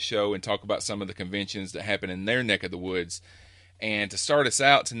come on the show and talk about some of the conventions that happen in their neck of the woods. And to start us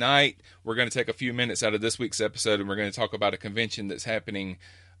out tonight, we're going to take a few minutes out of this week's episode, and we're going to talk about a convention that's happening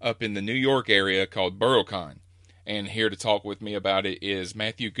up in the New York area called BoroCon. And here to talk with me about it is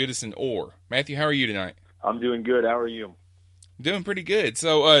Matthew Goodson Orr. Matthew, how are you tonight? I'm doing good. How are you? Doing pretty good.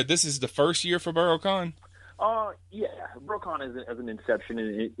 So this is the first year for BoroCon? Yeah. BoroCon as an inception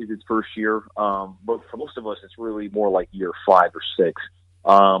is its first year. But for most of us, it's really more like year 5 or 6.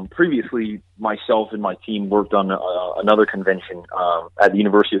 Previously, myself and my team worked on another convention at the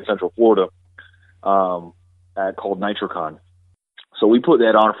University of Central Florida called NitroCon. So we put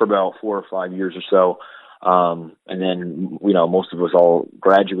that on for about 4 or 5 years or so. And then, most of us all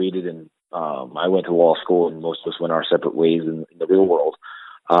graduated, and I went to law school, and most of us went our separate ways in the real world.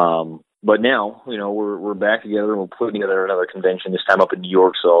 But now, we're back together, and we're putting together another convention, this time up in New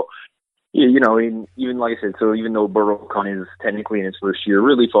York. So, even like I said, so even though BoroCon is technically in its first year,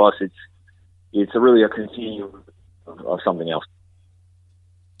 really for us, it's really a continuum of something else.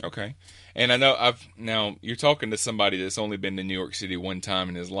 Okay. And I know now you're talking to somebody that's only been to New York City one time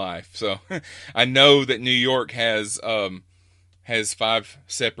in his life. So I know that New York has 5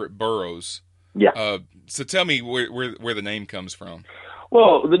 separate boroughs. Yeah. So tell me where the name comes from.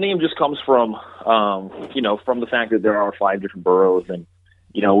 Well, the name just comes from, from the fact that there are 5 different boroughs, and,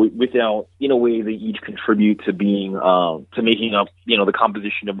 without, in a way, they each contribute to being, to making up, the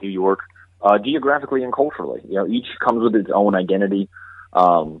composition of New York, geographically and culturally. Each comes with its own identity.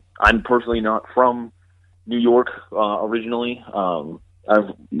 I'm personally not from New York originally. I'm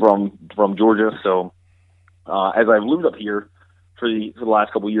from Georgia, so as I've lived up here for the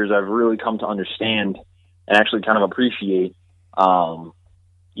last couple of years, I've really come to understand and actually kind of appreciate, the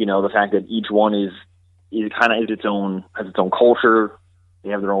fact that each one has its own culture. They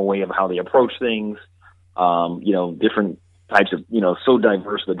have their own way of how they approach things. Different types of so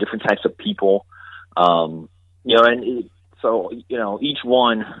diverse, the different types of people. So, each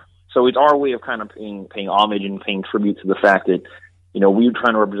one, so it's our way of kind of paying homage and paying tribute to the fact that, we're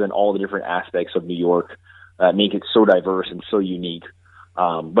trying to represent all the different aspects of New York, make it so diverse and so unique.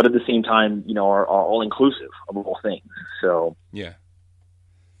 But at the same time, are all inclusive of all things. So, yeah.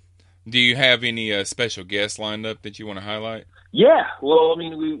 Do you have any special guests lined up that you want to highlight? Yeah. Well, I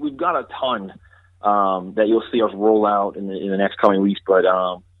mean, we've got a ton, that you'll see us roll out in the next coming weeks, but,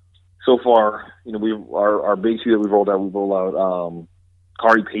 so far, our big two that we've rolled out,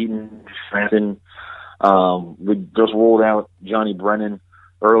 Kari Payton, Stranton. We just rolled out Johnny Brennan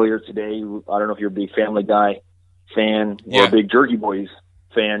earlier today. I don't know if you're a big Family Guy fan or a big Jerky Boys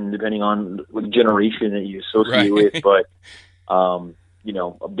fan, depending on what generation that you associate with, but,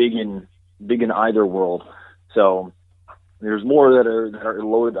 a big in either world. So there's more that are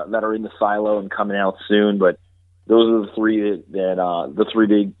loaded, that are in the silo and coming out soon, but those are the three the three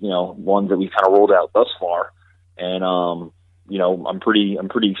big, ones that we've kind of rolled out thus far. And, I'm pretty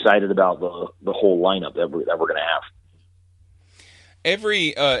excited about the whole lineup that we're going to have.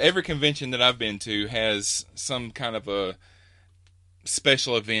 Every convention that I've been to has some kind of a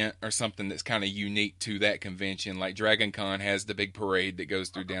special event or something that's kind of unique to that convention. Like Dragon Con has the big parade that goes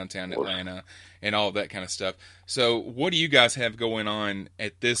through downtown Atlanta and all of that kind of stuff. So what do you guys have going on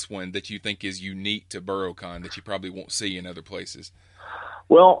at this one that you think is unique to BurrowCon that you probably won't see in other places?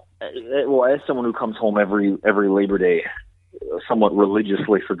 Well, as someone who comes home every Labor Day, somewhat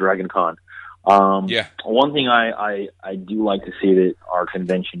religiously for Dragon Con, one thing I do like to see that our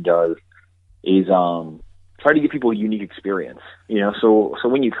convention does is try to give people a unique experience. So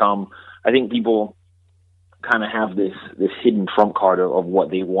when you come, I think people kind of have this hidden trump card of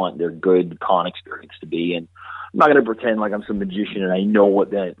what they want their good con experience to be. And I'm not going to pretend like I'm some magician and I know what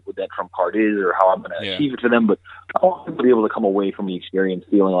that trump card is or how I'm going to achieve it for them, but I want them to be able to come away from the experience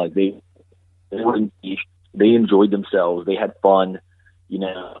feeling like they enjoyed themselves, they had fun,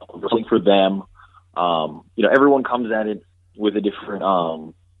 something for them. Everyone comes at it with a different,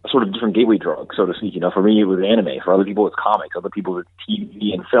 sort of different gateway drug, so to speak. For me, it was anime. For other people, it's comics. Other people, it's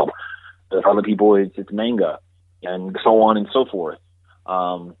TV and film. For other people, it's manga, and so on and so forth.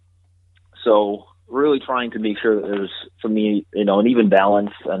 So really trying to make sure that there's, for me, an even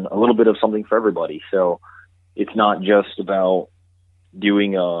balance and a little bit of something for everybody. So it's not just about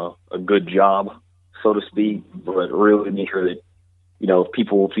doing a good job, so to speak, but really make sure that,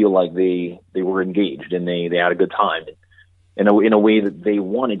 people feel like they were engaged and they had a good time in a way that they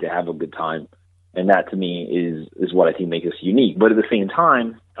wanted to have a good time. And that to me is what I think makes us unique. But at the same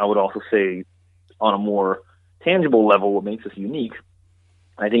time, I would also say on a more tangible level, what makes us unique,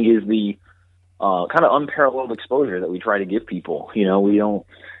 I think, is the kind of unparalleled exposure that we try to give people. We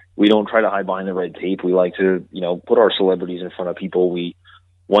don't try to hide behind the red tape. We like to, put our celebrities in front of people. We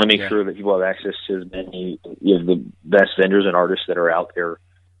want to make sure that people have access to as many the best vendors and artists that are out there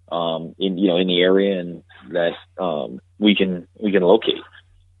in the area, and that we can locate.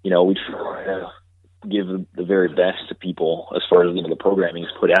 We try to give the very best to people as far as the programming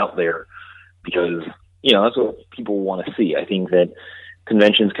is put out there, because that's what people want to see. I think that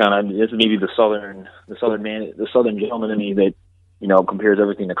conventions this is maybe the southern gentleman in me that compares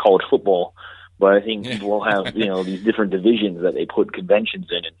everything to college football. But I think people will have, these different divisions that they put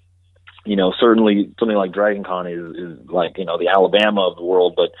conventions in. And, certainly something like Dragon Con is like, the Alabama of the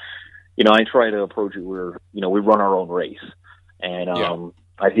world. But, I try to approach it where, we run our own race. And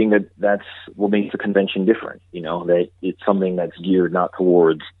I think that's what makes the convention different, that it's something that's geared not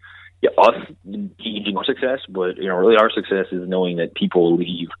towards us gauging our success, but, really our success is knowing that people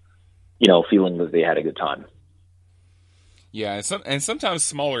leave, feeling that they had a good time. Yeah, and sometimes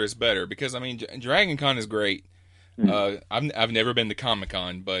smaller is better, because Dragon Con is great. I've never been to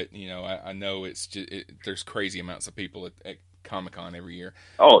Comic-Con, but I know there's crazy amounts of people at Comic-Con every year.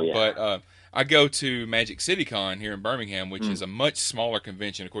 Oh yeah. But I go to Magic City Con here in Birmingham, which is a much smaller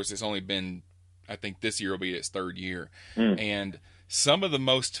convention. Of course, it's only been, I think this year will be its third year, and some of the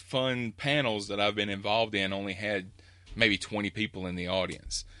most fun panels that I've been involved in only had maybe 20 people in the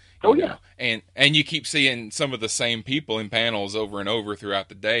audience. Yeah. And you keep seeing some of the same people in panels over and over throughout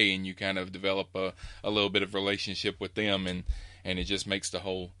the day, and you kind of develop a little bit of relationship with them, and it just makes the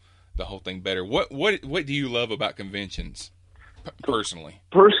whole thing better. What do you love about conventions, personally?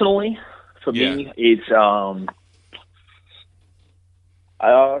 Personally, for me, it's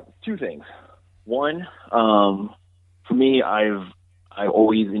two things. One, for me, I've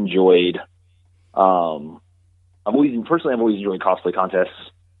always enjoyed I've always enjoyed cosplay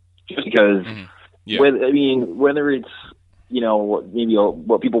contests. Just because, whether it's, maybe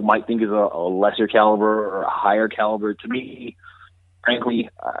what people might think is a lesser caliber or a higher caliber, to me, frankly,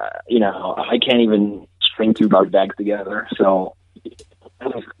 I can't even string two garbage bags together. So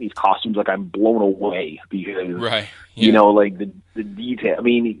these costumes, like, I'm blown away because, like the detail. I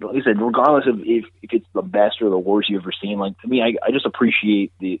mean, like I said, regardless of if it's the best or the worst you've ever seen, like, to me, I just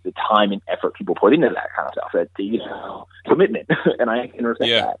appreciate the time and effort people put into that kind of stuff. That commitment, and I can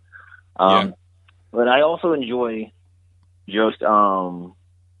respect that. But I also enjoy just, to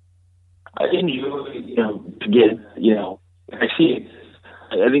get, I see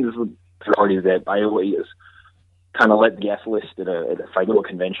I think this is the part is that I always kind of let the guest list if I go to a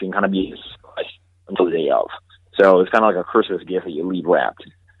convention kind of be a surprise until the day of. So it's kind of like a Christmas gift that you leave wrapped.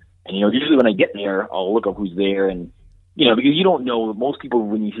 And, usually when I get there, I'll look up who's there. And, because you don't know, most people,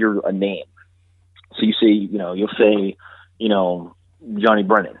 when you hear a name, so you say, you'll say, Johnny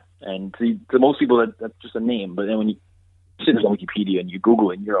Brennan. And to most people, that's just a name. But then when you sit on Wikipedia and you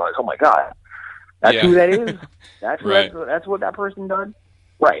Google it, and you're like, oh, my God, that's who that is? That's right. That's what that person done?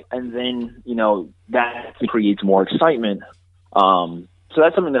 Right. And then, that creates more excitement. So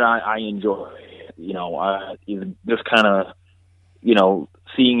that's something that I enjoy, is just kind of,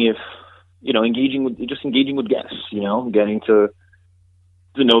 seeing if, engaging with guests, getting to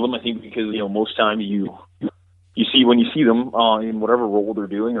know them. I think because, most times you see when you see them in whatever role they're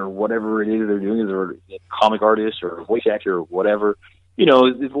doing or whatever it is they're doing, either a comic artist or a voice actor or whatever,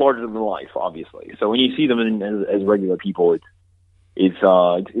 it's larger than life, obviously. So when you see them as regular people, it's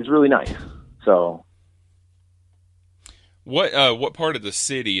really nice. So, what part of the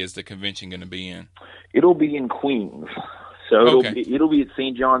city is the convention going to be in? It'll be in Queens. So it'll be at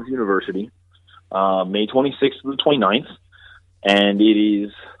St. John's University, May 26th to the 29th, and it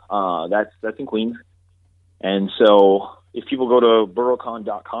is that's in Queens. And so if people go to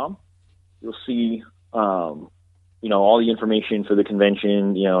BurrowCon.com, you'll see all the information for the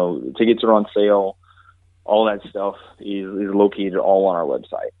convention. Tickets are on sale. All that stuff is located all on our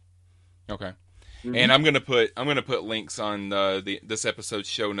website. Okay. Mm-hmm. And I'm gonna put links on this episode's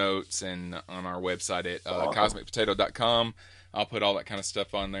show notes and on our website at CosmicPotato.com. I'll put all that kind of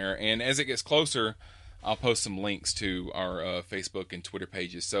stuff on there. And as it gets closer, I'll post some links to our Facebook and Twitter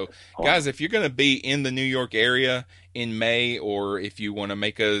pages. So, guys, if you're going to be in the New York area in May, or if you want to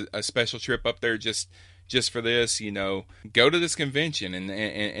make a special trip up there just for this, go to this convention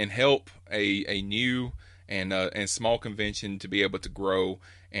and help a new and small convention to be able to grow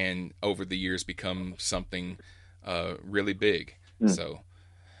and over the years become something really big. So,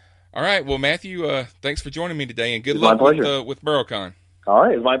 all right. Well, Matthew, thanks for joining me today, and good luck with BurrowCon. All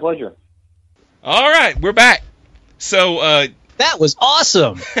right. It's my pleasure. All right. We're back. So that was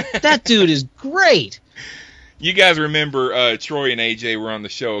awesome. That dude is great. You guys remember Troy and AJ were on the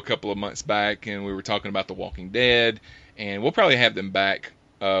show a couple of months back, and we were talking about The Walking Dead, and we'll probably have them back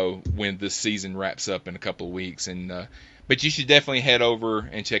when this season wraps up in a couple of weeks. And but you should definitely head over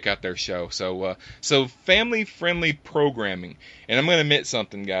and check out their show. So family-friendly programming. And I'm going to admit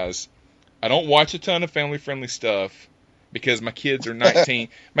something, guys. I don't watch a ton of family-friendly stuff because my kids are 19.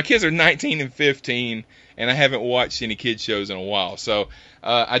 My kids are 19 and 15, and I haven't watched any kids shows in a while. So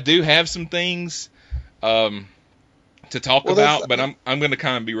I do have some things to talk about, but I'm going to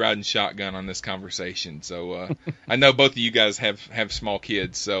kind of be riding shotgun on this conversation. So I know both of you guys have small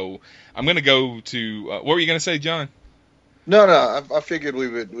kids, so I'm going to go to what were you going to say, John? No, I figured we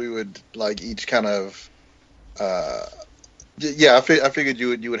would like each kind of I figured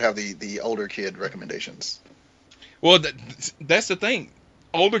you would have the older kid recommendations. Well, that's the thing.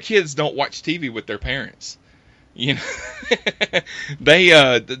 Older kids don't watch TV with their parents. They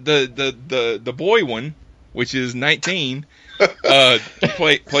the boy one, which is 19,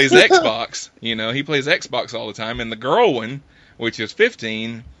 plays Xbox. He plays Xbox all the time, and the girl one, which is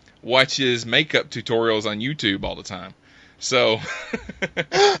 15, watches makeup tutorials on YouTube all the time. So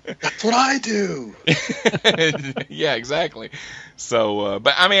that's what I do. Yeah, exactly. So,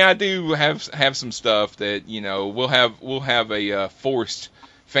 but I mean, I do have some stuff that we'll have a forced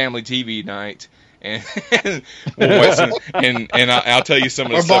family TV night, and we'll watch some, and I'll tell you some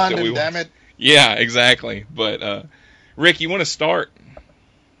of the stuff that we. Damn it. Yeah, exactly. But Rick, you want to start?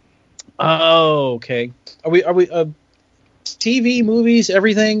 Oh, okay. Are we TV, movies,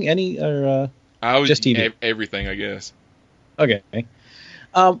 everything? Just TV? Everything, I guess. Okay.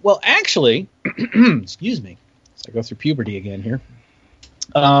 Well, actually, excuse me. So I go through puberty again here.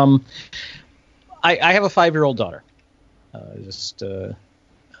 I have a 5-year-old daughter. Just in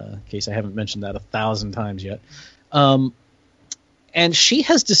case I haven't mentioned that 1,000 times yet. And she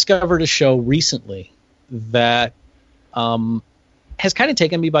has discovered a show recently that has kind of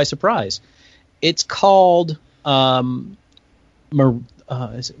taken me by surprise. It's called I think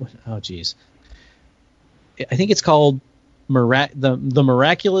it's called the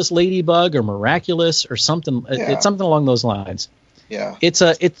Miraculous Ladybug or Miraculous or something. Yeah. It's something along those lines. Yeah. It's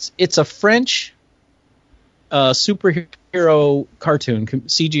a French superhero cartoon,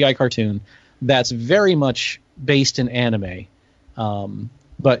 CGI cartoon that's very much based in anime.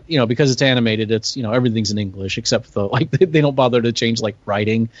 But because it's animated, it's everything's in English except for they don't bother to change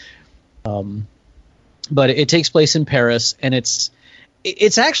writing. But it takes place in Paris, and it's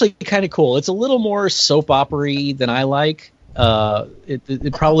actually kind of cool. It's a little more soap opera-y than I like.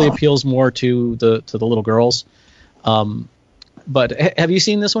 It probably appeals more to the little girls. But have you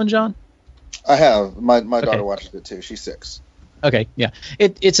seen this one, John? I have. My daughter watched it too. She's 6. Okay, yeah.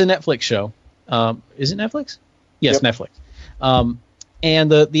 It's a Netflix show. Is it Netflix? Yes, Yep. Netflix.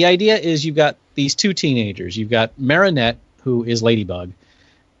 And the idea is you've got these 2 teenagers. You've got Marinette, who is Ladybug,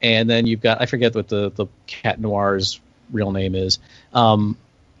 and then you've got, I forget what the Cat Noir's real name is. And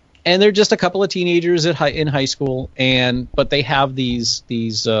they're just a couple of teenagers in high school, but they have these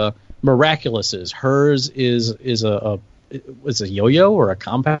miraculouses. Hers is a yo-yo or a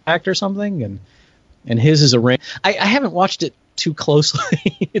compact or something, and his is a ring. I haven't watched it too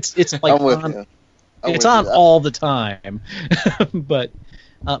closely. it's like it's on all the time. but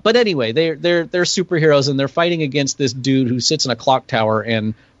anyway, they're superheroes, and they're fighting against this dude who sits in a clock tower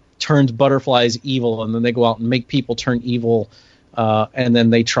and turns butterflies evil, and then they go out and make people turn evil. And then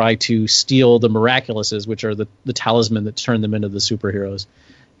they try to steal the miraculouses, which are the talisman that turn them into the superheroes.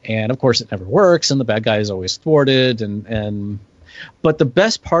 And of course, it never works, and the bad guy is always thwarted. But the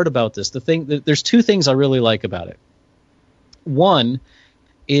best part about this, there's 2 things I really like about it. One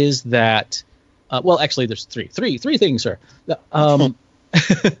is that, well, actually, there's three things, sir.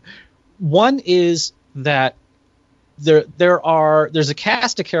 One is that there's a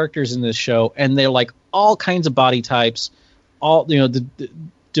cast of characters in this show, and they're like all kinds of body types. All the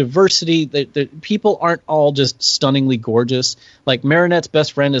diversity. The people aren't all just stunningly gorgeous. Like Marinette's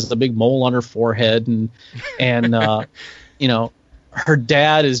best friend is the big mole on her forehead, and her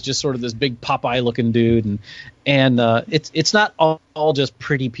dad is just sort of this big Popeye looking dude, and it's not all just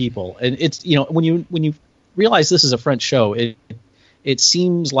pretty people. And it's when you realize this is a French show, it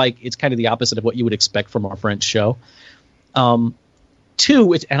seems like it's kind of the opposite of what you would expect from a French show. 2,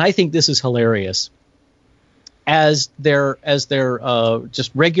 and I think this is hilarious. As they're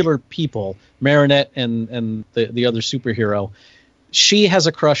just regular people, Marinette and the other superhero, she has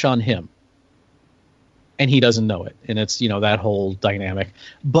a crush on him, and he doesn't know it, and it's that whole dynamic.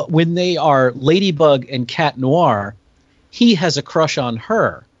 But when they are Ladybug and Cat Noir, he has a crush on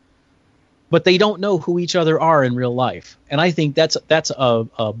her, but they don't know who each other are in real life, and I think that's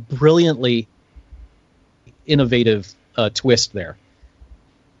a brilliantly innovative twist there.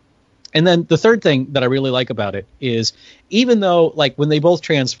 And then the third thing that I really like about it is, even though like when they both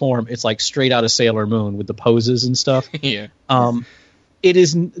transform, it's like straight out of Sailor Moon with the poses and stuff. Yeah.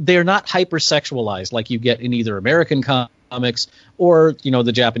 They're not hypersexualized like you get in either American comics or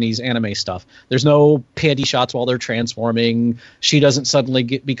the Japanese anime stuff. There's no panty shots while they're transforming. She doesn't suddenly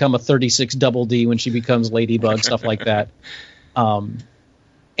become a 36 double D when she becomes Ladybug, stuff like that.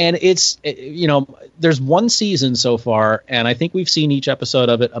 And it's, there's 1 season so far, and I think we've seen each episode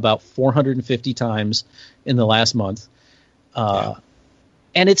of it about 450 times in the last month. And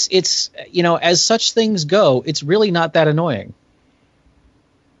it's as such things go, it's really not that annoying.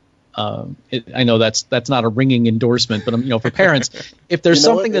 I know that's not a ringing endorsement, but for parents, if there's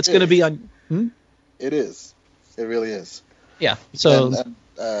something that's going to be on, it is. It really is. Yeah. So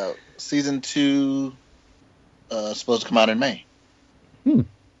season 2 supposed to come out in May.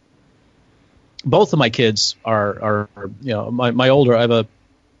 Both of my kids are my older. I have a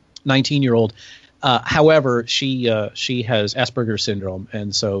 19-year-old. However, she has Asperger's syndrome,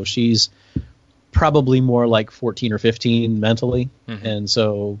 and so she's probably more like 14 or 15 mentally, and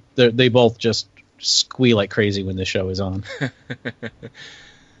so they both just squeal like crazy when the show is on. All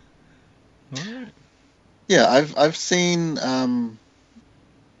right. Yeah, I've seen. You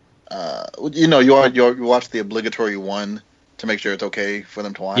watch the obligatory one to make sure it's okay for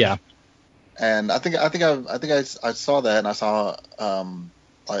them to watch. Yeah. And I think I saw that, and I saw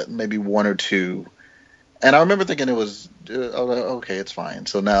maybe 1 or 2, and I remember thinking it was okay, it's fine.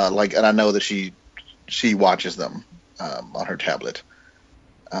 So now, and I know that she watches them on her tablet.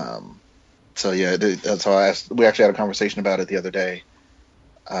 So yeah, so we actually had a conversation about it the other day.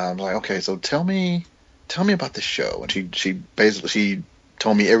 I'm like, okay, so tell me about this show, and she basically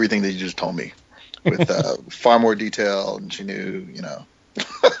told me everything that you just told me with far more detail, and she knew,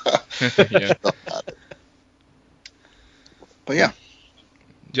 Yeah. But yeah,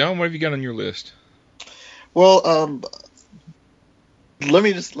 John, what have you got on your list? Well, let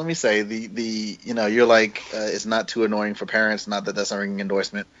me say the you're like it's not too annoying for parents. Not that that's a ringing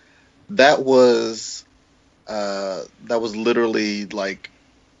endorsement. That was literally like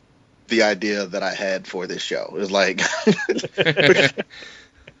the idea that I had for this show. It was like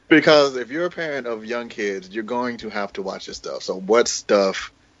because if you're a parent of young kids, you're going to have to watch this stuff. So what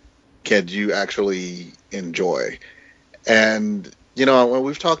stuff can you actually enjoy? And when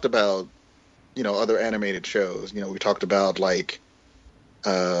we've talked about other animated shows, we talked about like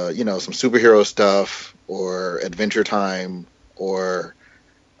some superhero stuff or Adventure Time or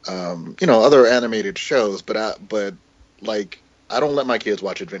other animated shows, but I don't let my kids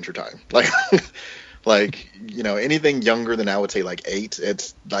watch Adventure Time. Anything younger than I would say like 8,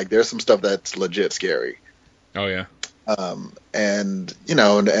 it's like there's some stuff that's legit scary. Oh yeah. And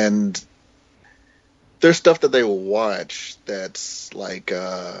there's stuff that they will watch that's like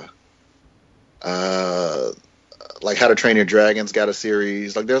How to Train Your Dragon's got a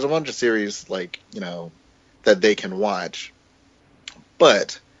series. Like there's a bunch of series that they can watch.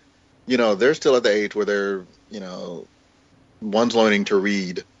 But they're still at the age where they're, one's learning to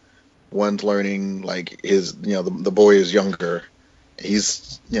read, one's learning the boy is younger.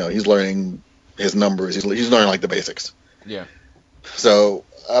 He's learning his numbers. He's learning like the basics. Yeah. So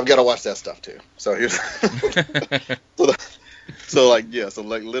I've got to watch that stuff too. So here's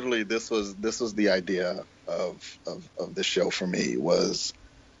literally this was the idea of this show for me was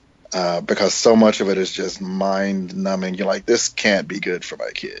because so much of it is just mind numbing. You're like, this can't be good for my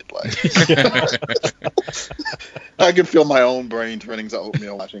kid. Like I can feel my own brain turning to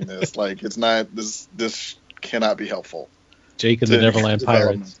oatmeal watching this. Like it's not this cannot be helpful. Jake and the Neverland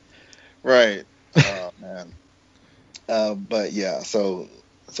Pirates. Right. Oh man. But yeah, so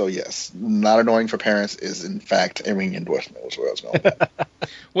yes, not annoying for parents is in fact a ring endorsement. Was where I was going.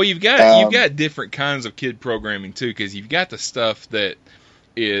 Well, you've got different kinds of kid programming too, because you've got the stuff that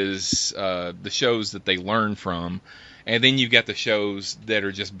is the shows that they learn from, and then you've got the shows that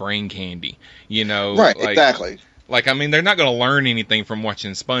are just brain candy. Right? Exactly. Like, I mean, they're not going to learn anything from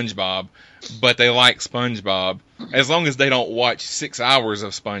watching SpongeBob, but they like SpongeBob as long as they don't watch 6 hours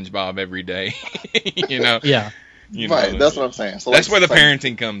of SpongeBob every day. Yeah. Right, that's what I'm saying. So that's where the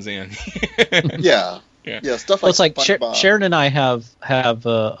parenting comes in. Yeah, stuff like. Well, it's like Sharon and I have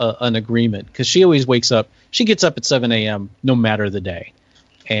an agreement because she always wakes up. She gets up at 7 a.m. no matter the day,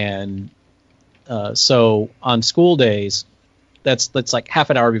 and so on school days, that's like half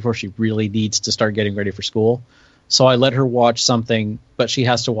an hour before she really needs to start getting ready for school. So I let her watch something, but she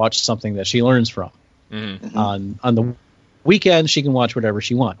has to watch something that she learns from. Mm-hmm. On the weekend, she can watch whatever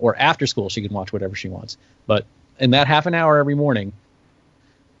she wants, or after school, she can watch whatever she wants. But in that half an hour every morning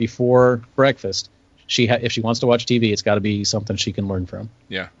before breakfast, if she wants to watch TV, it's got to be something she can learn from.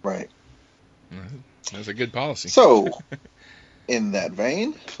 Yeah. Right. That's a good policy. So, in that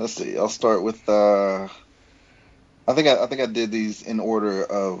vein, let's see. I'll start with. I think I did these in order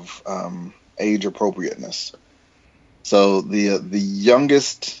of age appropriateness. So the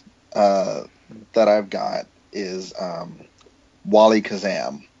youngest that I've got is Wally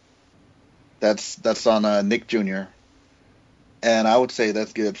Kazam. That's on Nick Jr. And I would say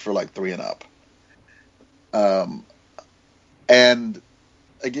that's good for like 3 and up. And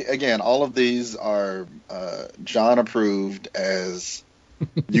again, all of these are John approved, as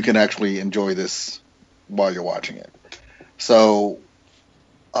you can actually enjoy this while you're watching it. So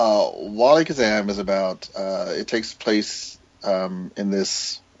Wally Kazam is about it takes place in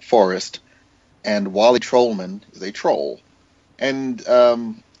this forest, and Wally Trollman is a troll, and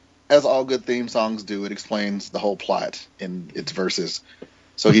as all good theme songs do, it explains the whole plot in its verses.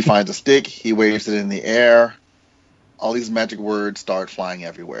 So he finds a stick, he waves it in the air, all these magic words start flying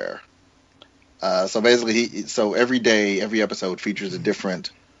everywhere. So basically, so every day, every episode features a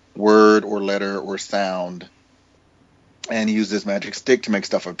different word or letter or sound, and he uses this magic stick to make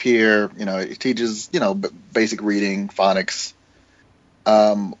stuff appear. It teaches, basic reading, phonics.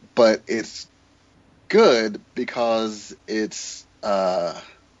 But it's good because it's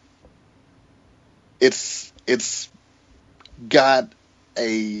got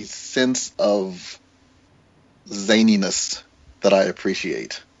a sense of zaniness that I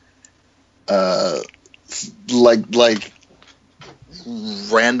appreciate. Like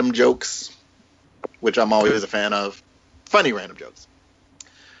random jokes, which I'm always a fan of. Funny random jokes.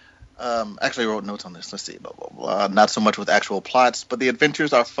 Actually, I wrote notes on this. Let's see. Blah, blah, blah. Not so much with actual plots, but the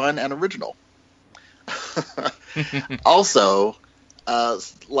adventures are fun and original. Also,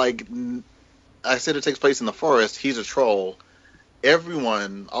 like I said, it takes place in the forest. He's a troll.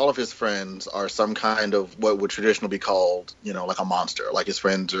 Everyone, all of his friends are some kind of what would traditionally be called, like a monster. Like his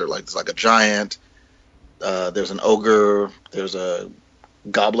friends are like, there's like a giant. There's an ogre. There's a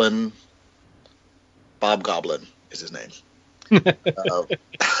goblin. Bob Goblin is his name. And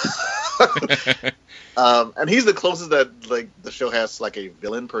he's the closest that like the show has like a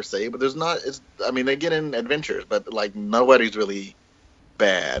villain per se, but there's not. They get in adventures, but like nobody's really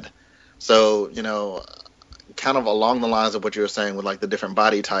bad. So kind of along the lines of what you were saying with like the different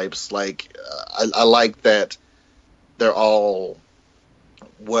body types, like I like that they're all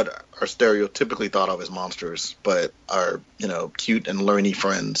what are stereotypically thought of as monsters, but are, you know, cute and learny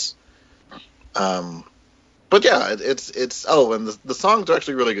friends. But yeah, it's oh, and the songs are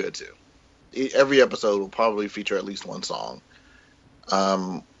actually really good too. Every episode will probably feature at least one song,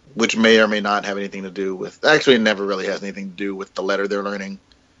 which may or may not have anything to do with. Actually, it never really has anything to do with the letter they're learning,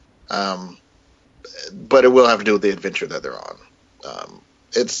 but it will have to do with the adventure that they're on.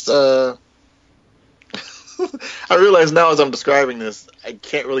 It's. I realize now as I'm describing this, I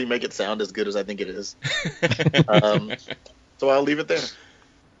can't really make it sound as good as I think it is. So I'll leave it there.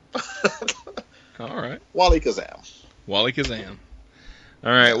 All right. Wally Kazam. Wally Kazam.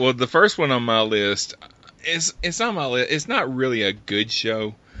 All right. Well, the first one on my list it's on my list. It's not really a good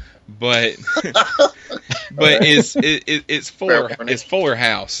show, but it's Fuller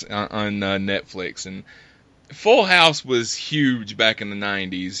House on Netflix, and Full House was huge back in the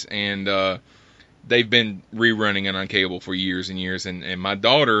 90s, and they've been rerunning it on cable for years and years, and my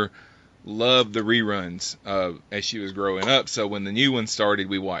daughter loved the reruns as she was growing up, so when the new one started,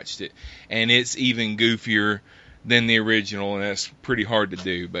 we watched it, and it's even goofier than the original, and that's pretty hard to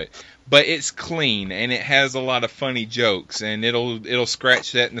do, but it's clean, and it has a lot of funny jokes, and it'll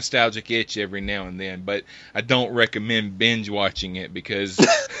scratch that nostalgic itch every now and then, but I don't recommend binge watching it because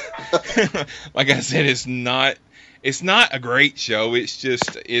like I said, it's not a great show. It's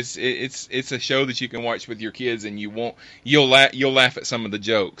just it's a show that you can watch with your kids, and you'll laugh at some of the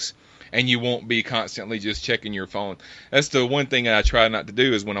jokes, and you won't be constantly just checking your phone. That's the one thing I try not to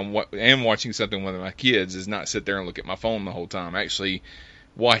do is when I am watching something with my kids is not sit there and look at my phone the whole time. Actually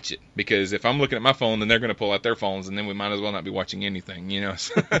watch it, because if I'm looking at my phone, then they're going to pull out their phones, and then we might as well not be watching anything, you know.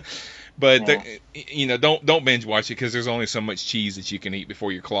 But you know, don't binge watch it, because there's only so much cheese that you can eat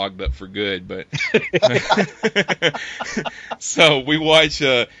before you're clogged up for good. But so we watch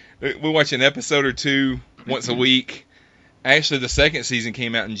an episode or two once a week. Actually, the second season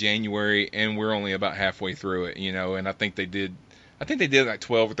came out in January, and we're only about halfway through it, you know. And I think they did like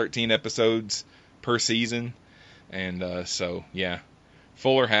 12 or 13 episodes per season, and so yeah.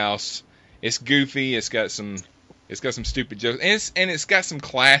 Fuller House. It's goofy. It's got some stupid jokes, and it's got some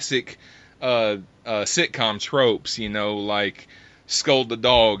classic sitcom tropes. You know, like scold the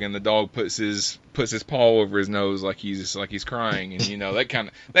dog, and the dog puts his paw over his nose like he's crying, and you know that kind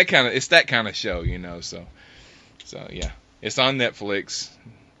of it's that kind of show. You know, so yeah, it's on Netflix.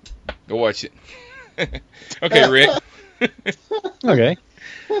 Go watch it. Okay, Rick. Okay.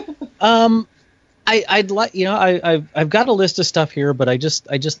 I'd like, you know, I've got a list of stuff here, but I just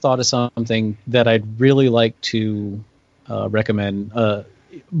thought of something that I'd really like to recommend,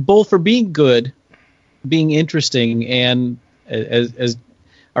 both for being good, being interesting, and as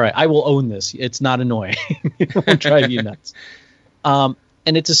all right, I will own this. It's not annoying. It won't drive you nuts. And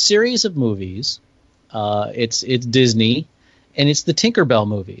it's a series of movies. It's Disney, and it's the Tinkerbell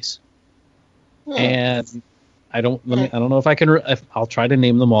movies. And I don't know if I can. I'll try to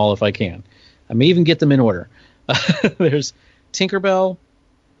name them all if I can. I may even get them in order. There's Tinkerbell.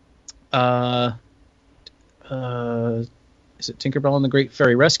 Is it Tinkerbell and the Great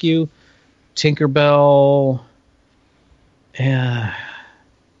Fairy Rescue? Tinkerbell. They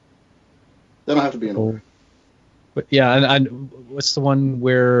don't have to be in order. But yeah, and what's the one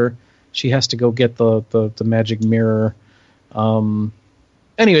where she has to go get the magic mirror? Anyway,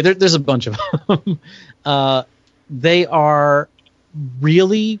 there's a bunch of them. They are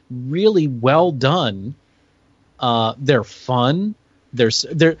really, really well done. They're fun. They're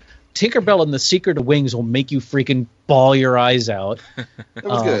Tinkerbell and the Secret of Wings will make you freaking bawl your eyes out. That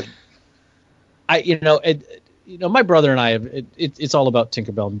was good. My brother and I have it's all about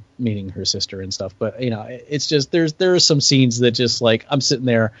Tinkerbell meeting her sister and stuff. But you know, it's just there are some scenes that just like I'm sitting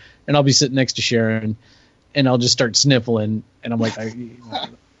there and I'll be sitting next to Sharon and I'll just start sniffling and I'm like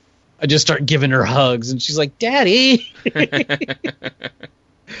I just start giving her hugs, and she's like, "Daddy." The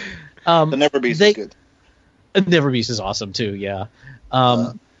Never Beast is good. Never Beast is awesome too. Yeah.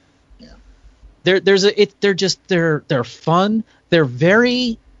 Yeah. They're fun. They're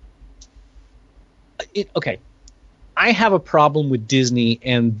very. Okay, I have a problem with Disney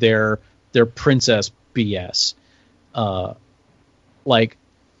and their princess BS. Like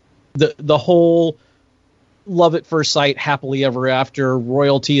the whole love at first sight, happily ever after,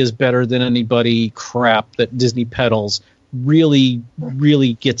 royalty is better than anybody crap that Disney peddles really,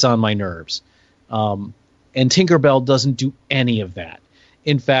 really gets on my nerves. And Tinkerbell doesn't do any of that.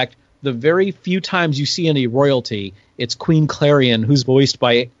 In fact, the very few times you see any royalty, it's Queen Clarion, who's voiced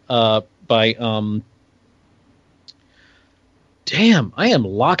by damn, I am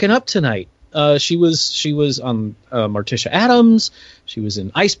locking up tonight. She was on Morticia Addams. She was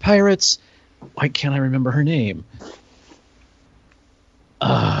in Ice Pirates. Why can't I remember her name?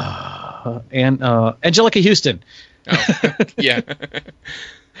 and Angelica Houston. Oh, yeah.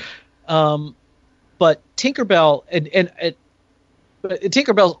 But Tinkerbell but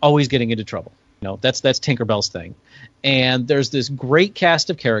Tinkerbell's always getting into trouble. You know, that's Tinkerbell's thing. And there's this great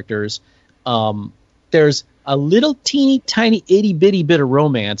cast of characters. There's a little teeny tiny itty bitty bit of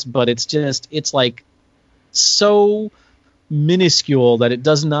romance, but it's like so minuscule that it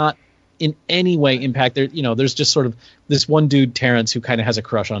does not in any way impact their, you know, there's just sort of this one dude, Terrence, who kind of has a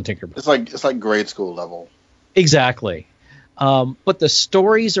crush on Tinkerbell. It's like grade school level. Exactly. But the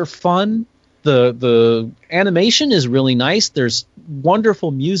stories are fun. The animation is really nice. There's wonderful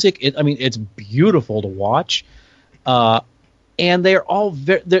music. It's beautiful to watch. And they're all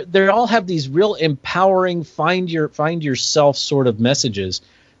they all have these real empowering find yourself sort of messages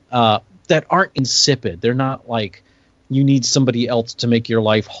that aren't insipid. They're not like you need somebody else to make your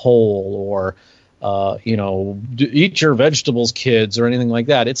life whole, or eat your vegetables, kids, or anything like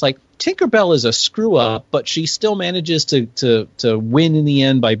that. It's like Tinkerbell is a screw up, but she still manages to win in the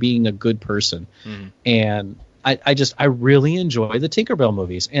end by being a good person. Mm-hmm. And I really enjoy the Tinkerbell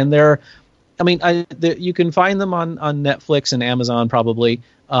movies, and you can find them on Netflix and Amazon probably,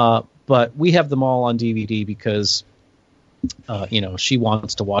 but we have them all on DVD because she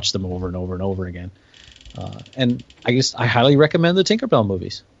wants to watch them over and over and over again. And I highly recommend the Tinkerbell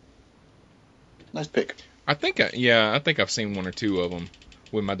movies. Nice pick. I think I've seen one or two of them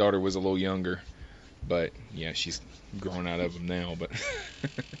when my daughter was a little younger, but yeah, she's growing out of them now.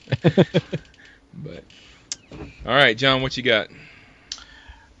 But all right, John, what you got?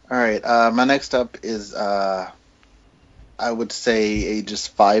 All right, my next up is I would say ages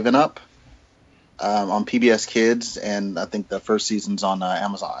 5 and up on PBS Kids, and I think the first season's on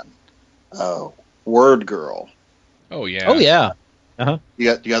Amazon. Word Girl. Oh yeah. Oh yeah. Uh-huh.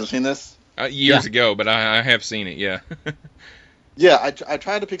 You guys have seen this? Years ago, but I have seen it. Yeah. Yeah, I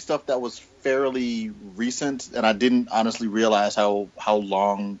tried to pick stuff that was fairly recent, and I didn't honestly realize how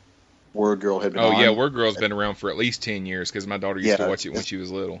long Word Girl had been on. Oh yeah, Word Girl's been around for at least 10 years because my daughter used to watch it when she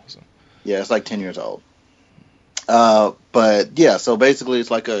was little. So. Yeah, it's like 10 years old. But yeah, so basically it's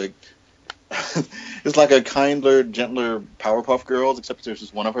like a kinder, gentler Powerpuff Girls, except there's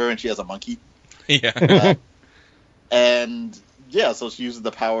just one of her and she has a monkey. Yeah. And yeah, so she uses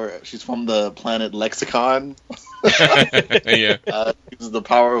the power. She's from the planet Lexicon. Yeah. Uses the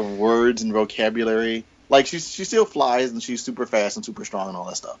power of words and vocabulary. Like she still flies and she's super fast and super strong and all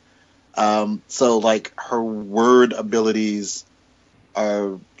that stuff. So like her word abilities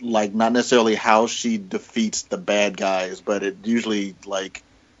are like not necessarily how she defeats the bad guys, but it usually like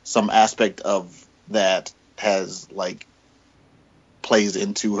some aspect of that has like plays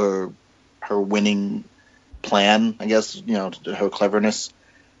into her winning plan, I guess, her cleverness.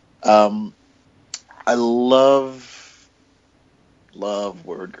 I love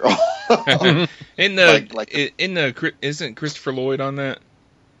Word Girl. Isn't Christopher Lloyd on that?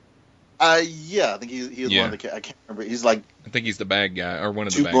 Yeah, I think he's one of the. I can't remember. He's like. I think he's the bad guy or one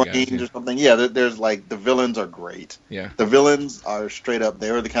of the bad guys. Yeah. Or something. Yeah, there's like the villains are great. Yeah. The villains are straight up.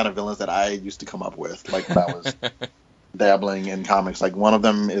 They were the kind of villains that I used to come up with, like when I was dabbling in comics. Like one of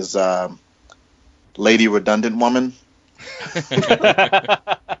them is Lady Redundant Woman.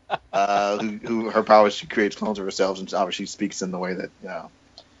 Who her power is she creates clones of herself, and obviously she speaks in the way that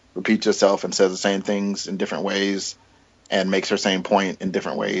repeats herself and says the same things in different ways and makes her same point in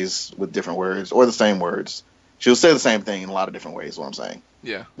different ways with different words or the same words. She'll say the same thing in a lot of different ways. What I'm saying,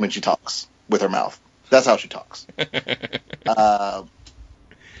 yeah, when she talks with her mouth, that's how she talks. Let's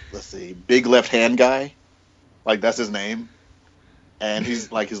see, Big Left Hand Guy, like that's his name, and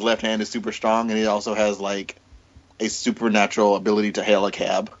he's like his left hand is super strong, and he also has like a supernatural ability to hail a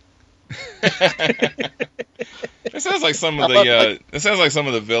cab. It sounds like some of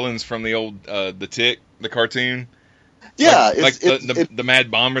the villains from the old The Tick, the cartoon. Yeah, like the mad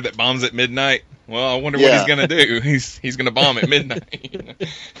bomber that bombs at midnight. Well, I wonder what he's gonna do. He's gonna bomb at midnight.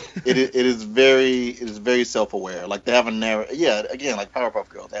 It is very self-aware. Like they have a narrator. Yeah, again, like Powerpuff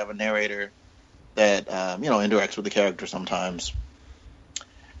Girls, they have a narrator that interacts with the character sometimes.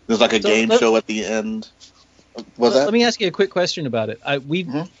 There's like a game show at the end. Let me ask you a quick question about it.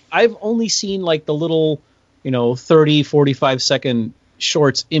 I've only seen like the little, 30, 45 second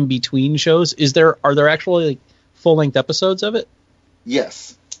shorts in between shows. Are there actually like full-length episodes of it?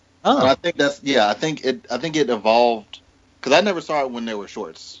 Yes. Oh. And I think I think it evolved because I never saw it when there were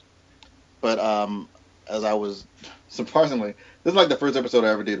shorts. But as I was surprisingly, this is like the first episode I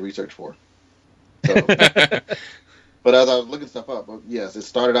ever did research for. So, but as I was looking stuff up, yes, it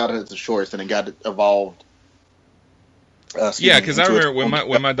started out as a shorts and it got evolved Yeah, because I remember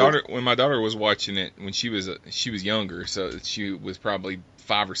when my daughter was watching it when she was younger, so she was probably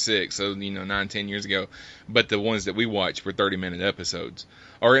 5 or 6, so 9-10 years ago. But the ones that we watched were 30-minute episodes,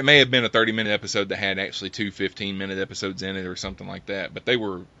 or it may have been a 30-minute episode that had actually 2 15-minute episodes in it, or something like that. But they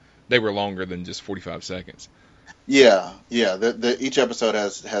were longer than just 45 seconds. Yeah. Each episode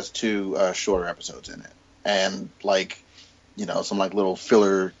has 2 shorter episodes in it, and some little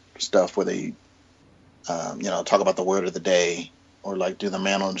filler stuff where they talk about the word of the day, or do the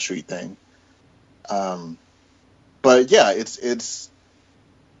man on the street thing. But yeah, it's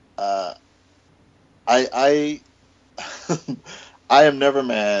I I am never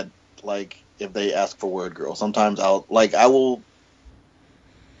mad if they ask for Word Girl. Sometimes I'll let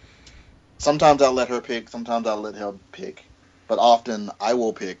her pick, sometimes I'll let him pick, but often I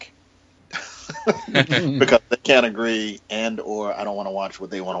will pick because they can't agree or I don't want to watch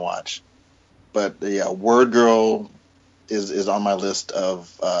what they want to watch. But yeah, Word Girl is on my list of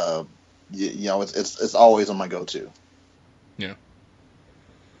it's always on my go-to. Yeah.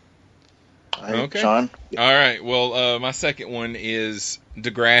 All right, okay. Sean? All right. Well, my second one is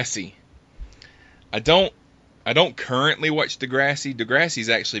Degrassi. I don't currently watch Degrassi. Degrassi's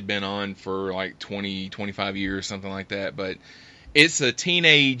actually been on for 20, 25 years, something like that. But it's a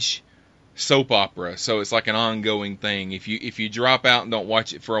teenage soap opera, so it's like an ongoing thing. If you drop out and don't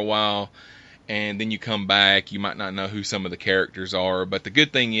watch it for a while, and then you come back, you might not know who some of the characters are. But the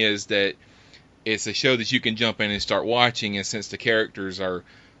good thing is that it's a show that you can jump in and start watching, and since the characters are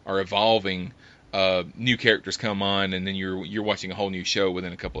evolving, new characters come on, and then you're watching a whole new show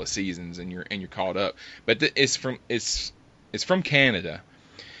within a couple of seasons, and you're caught up. But it's from Canada,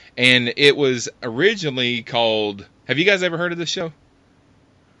 and it was originally called. Have you guys ever heard of this show?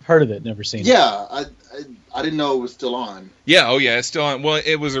 Heard of it, never seen it. Yeah, I didn't know it was still on. Yeah, oh yeah, it's still on. Well,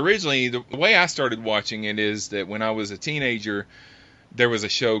 it was originally the way I started watching it is that when I was a teenager, there was a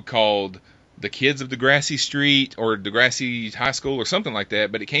show called The Kids of Degrassi Street or Degrassi High School or something like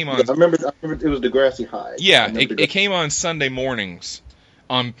that, but it came on. Yeah, I remember it was Degrassi High. Yeah, it came on Sunday mornings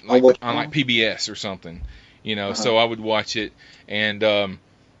on PBS or something, So I would watch it, and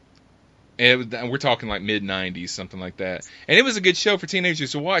we're talking mid-90s, something like that. And it was a good show for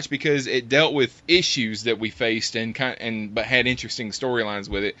teenagers to watch because it dealt with issues that we faced but had interesting storylines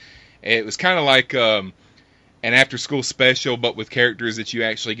with it. It was kind of like an after-school special, but with characters that you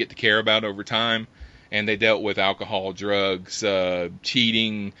actually get to care about over time. And they dealt with alcohol, drugs,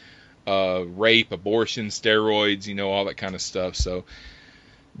 cheating, rape, abortion, steroids, all that kind of stuff. So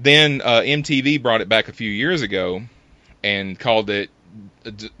then MTV brought it back a few years ago and called it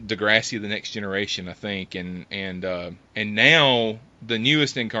Degrassi: The Next Generation, I think. And now the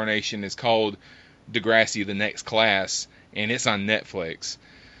newest incarnation is called Degrassi: The Next Class, and it's on Netflix.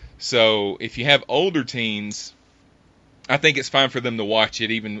 So if you have older teens, I think it's fine for them to watch it,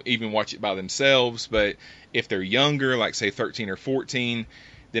 even watch it by themselves. But if they're younger, like say 13 or 14,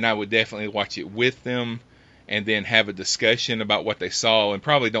 then I would definitely watch it with them and then have a discussion about what they saw, and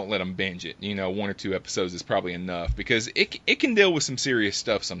probably don't let them binge it. 1 or 2 episodes is probably enough because it can deal with some serious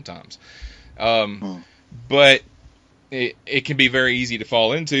stuff sometimes. But it can be very easy to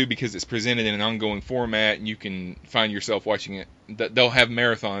fall into because it's presented in an ongoing format, and you can find yourself watching it. They'll have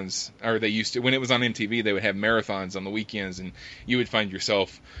marathons, or they used to. When it was on MTV, they would have marathons on the weekends, and you would find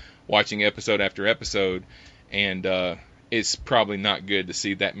yourself watching episode after episode, and it's probably not good to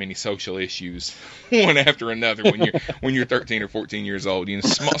see that many social issues one after another when you're 13 or 14 years old.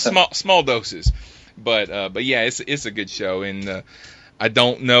 Small doses, but yeah, it's a good show, and I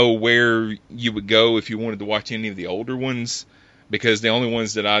don't know where you would go if you wanted to watch any of the older ones, because the only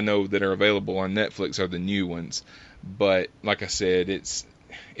ones that I know that are available on Netflix are the new ones. But like I said, it's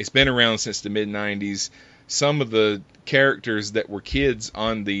been around since the mid-90s. Some of the characters that were kids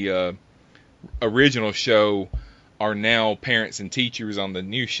on the original show are now parents and teachers on the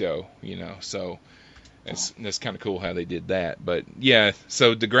new show, so that's kind of cool how they did that. But yeah,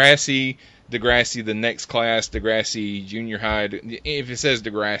 so Degrassi, The Next Class, Degrassi Junior High. If it says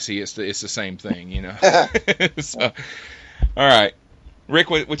Degrassi, it's the same thing, So, all right, Rick,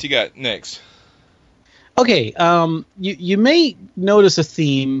 what you got next? Okay, you may notice a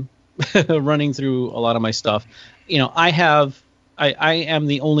theme running through a lot of my stuff. I am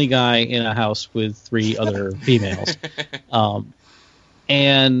the only guy in a house with 3 other females,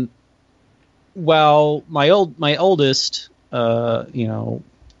 and while my oldest,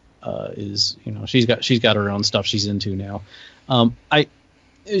 is she's got her own stuff she's into now.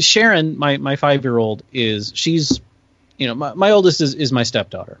 Sharon, my 5-year-old she's my oldest is my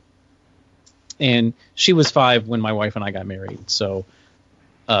stepdaughter, and she was 5 when my wife and I got married. So,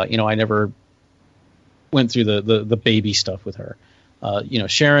 I never went through the baby stuff with her.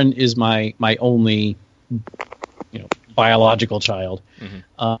 Sharon is my only biological child,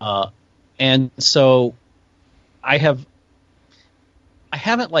 and so I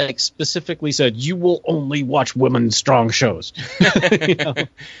haven't like specifically said you will only watch women strong shows.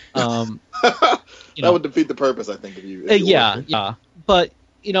 That would defeat the purpose, I think, of you. Yeah. But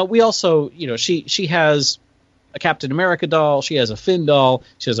we also, she has a Captain America doll, she has a Finn doll,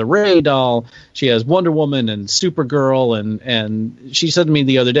 she has a Rey doll, she has Wonder Woman and Supergirl, and she said to me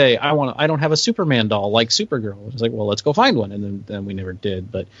the other day, I don't have a Superman doll like Supergirl. I was like, well, let's go find one, and then we never did.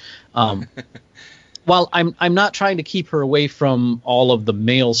 But while I'm not trying to keep her away from all of the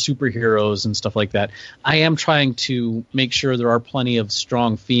male superheroes and stuff like that, I am trying to make sure there are plenty of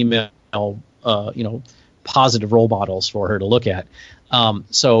strong female, positive role models for her to look at.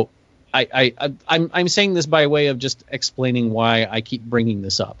 So I'm saying this by way of just explaining why I keep bringing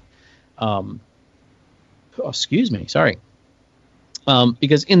this up. Excuse me, sorry.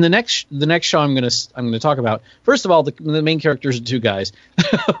 Because in the next show I'm going to talk about, first of all, the main characters are two guys,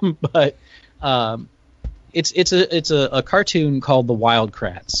 but it's a cartoon called The Wild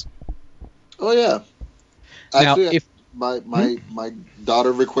Kratts. Oh yeah. Now, actually, my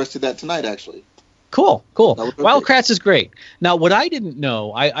daughter requested that tonight. Actually. Cool. Wild Kratts is great. Now, what I didn't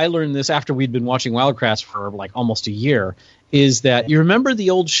know, I learned this after we'd been watching Wild Kratts for like almost a year, is that you remember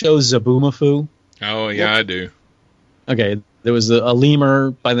the old show Zaboomafoo? Oh yeah, I do. Okay. There was a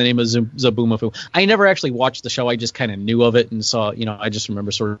lemur by the name of Zaboomafoo. I never actually watched the show. I just kind of knew of it and saw. I just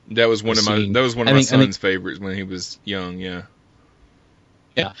remember sort of. That was one of my son's favorites when he was young. Yeah.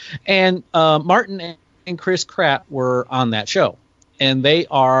 Yeah, and Martin and Chris Kratt were on that show, and they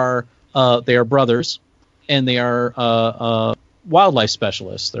are brothers, and they are wildlife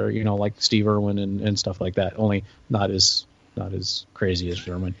specialists. They're like Steve Irwin and stuff like that. Only not as crazy as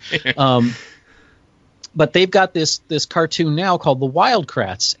Irwin. But they've got this cartoon now called The Wild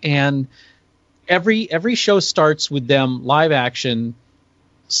Kratts, and every show starts with them live action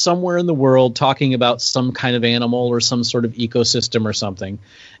somewhere in the world talking about some kind of animal or some sort of ecosystem or something,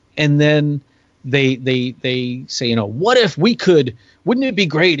 and then they say, what if we could? Wouldn't it be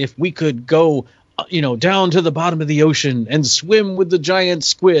great if we could go, down to the bottom of the ocean and swim with the giant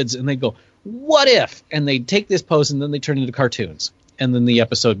squids? And they go, what if? And they take this pose, and then they turn into cartoons, and then the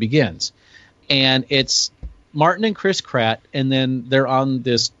episode begins. And it's Martin and Chris Kratt, and then they're on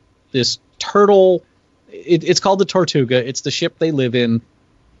this turtle. It's called the Tortuga. It's the ship they live in.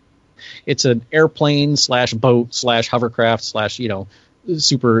 It's an airplane / boat / hovercraft /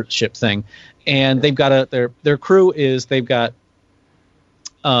 super ship thing. And they've got their crew is they've got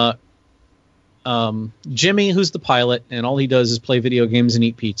Jimmy, who's the pilot, and all he does is play video games and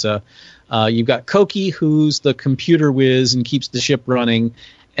eat pizza. You've got Koki, who's the computer whiz and keeps the ship running.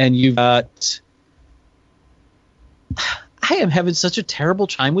 And you've got... I am having such a terrible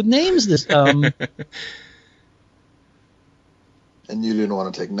time with names. This and you didn't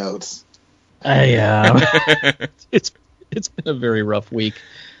want to take notes. It's been a very rough week.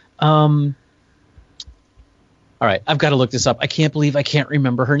 All right, I've got to look this up. I can't believe I can't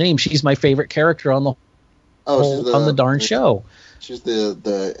remember her name. She's my favorite character on the darn show. She's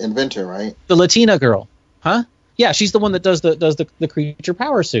the inventor, right? The Latina girl, huh? Yeah, she's the one that does the creature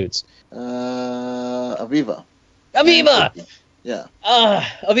power suits. Aviva. Yeah.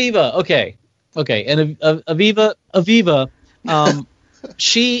 Aviva. Okay. And Aviva.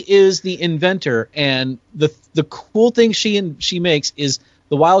 She is the inventor, and the cool thing she makes is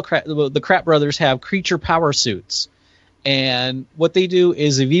the Kratt brothers have creature power suits, and what they do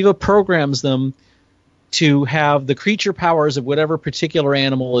is Aviva programs them to have the creature powers of whatever particular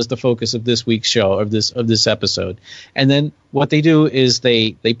animal is the focus of this week's show, of this episode. And then what they do is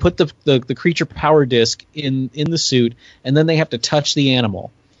they put the creature power disc in the suit, and then they have to touch the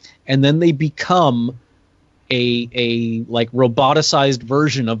animal, and then they become a like roboticized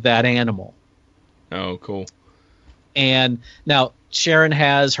version of that animal. Oh, cool. And now Sharon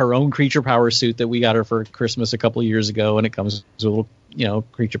has her own creature power suit that we got her for Christmas a couple of years ago, and it comes with a little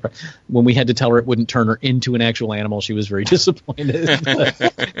creature power. When we had to tell her it wouldn't turn her into an actual animal, she was very disappointed.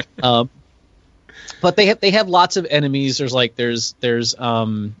 But they have lots of enemies. There's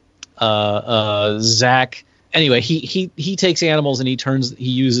Zach. Anyway, he takes animals and he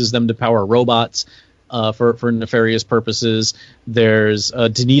uses them to power robots for nefarious purposes. There's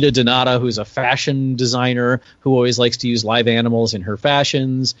Danita Donata, who's a fashion designer who always likes to use live animals in her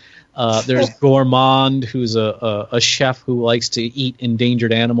fashions. There's Gourmand, who's a chef who likes to eat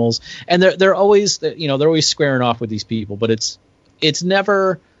endangered animals. And they're always squaring off with these people, but it's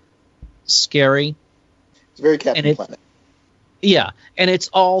never scary. It's very Captain Planet. Yeah, and it's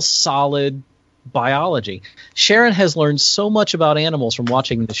all solid biology. Sharon has learned so much about animals from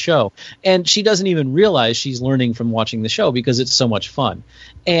watching the show, and she doesn't even realize she's learning from watching the show because it's so much fun.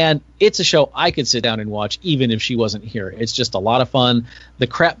 And it's a show I could sit down and watch even if she wasn't here. It's just a lot of fun. The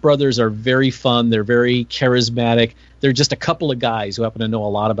Kratt brothers are very fun. They're very charismatic. They're just a couple of guys who happen to know a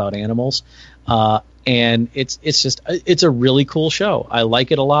lot about animals. And it's a really cool show. I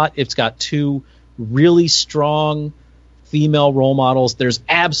like it a lot. It's got 2 really strong female role models. There's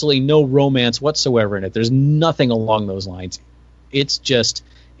absolutely no romance whatsoever in it. There's nothing along those lines. It's just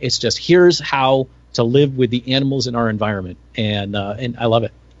here's how to live with the animals in our environment, and I love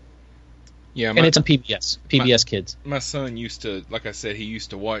it. Yeah, and it's on PBS Kids. My son used to, like I said, he used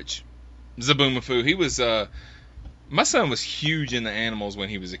to watch Zaboomafoo. He was my son was huge into animals when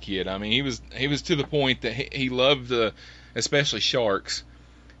he was a kid. I mean, he was to the point that he loved especially sharks.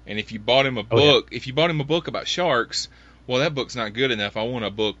 And if you bought him a book about sharks, well, that book's not good enough. I want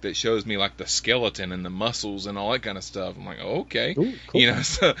a book that shows me like the skeleton and the muscles and all that kind of stuff. I'm like, oh, okay, ooh, cool.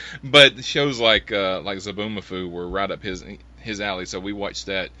 So, but shows like Zaboomafoo were right up his alley. So we watched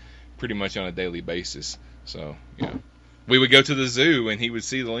that pretty much on a daily basis. So yeah, we would go to the zoo and he would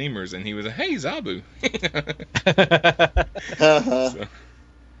see the lemurs and he was like, hey, Zabu. So,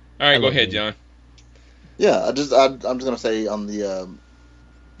 all right, go ahead, John. Yeah, I'm just gonna say on the.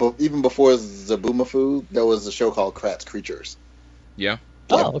 But even before Zaboomafoo, there was a show called Kratt's Creatures. Yeah.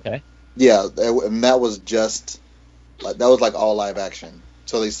 Oh, okay. Yeah, and that was just like all live action.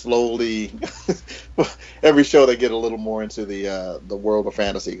 So they slowly, every show they get a little more into the world of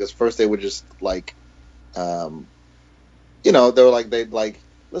fantasy. Because first they would just like, they were like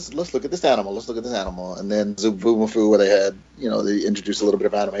let's look at this animal, and then Zaboomafoo where they had they introduced a little bit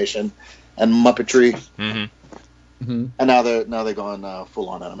of animation and Muppetry. Mm-hmm. Mm-hmm. And now they're going full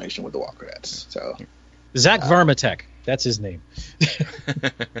on animation with the Walker Rats. So Zach Varmatek, that's his name.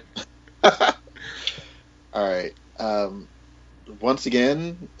 All right. Once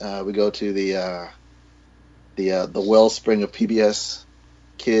again, we go to the wellspring of PBS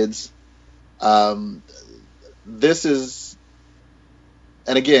Kids. This is,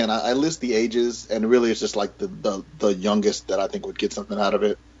 and again, I list the ages, and really it's just like the youngest that I think would get something out of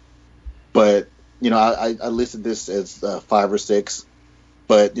it. But I listed this as 5 or 6,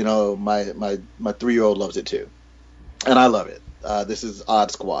 but my 3-year-old loves it too, and I love it. This is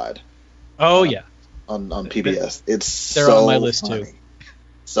Odd Squad. Oh yeah, on PBS. They're so on my list funny. too.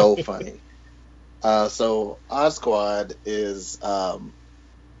 So funny. So Odd Squad is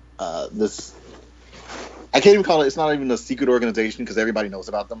this. I can't even call it. It's not even a secret organization because everybody knows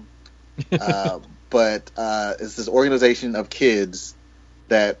about them. But it's this organization of kids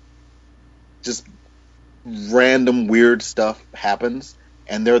that just random weird stuff happens,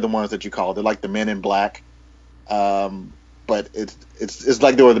 and they're the ones that you call. They're like the Men in Black, but it's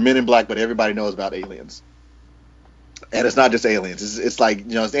like they were the Men in Black, but everybody knows about aliens. And it's not just aliens. It's like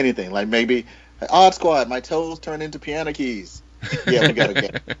it's anything. Like maybe Odd Squad, my toes turn into piano keys. Yeah, we gotta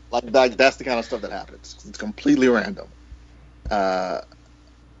get it. Like that's the kind of stuff that happens. It's completely random. Like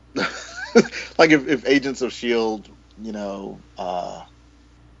if Agents of S.H.I.E.L.D.,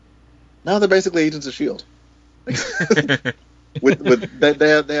 no, they're basically Agents of S.H.I.E.L.D. with they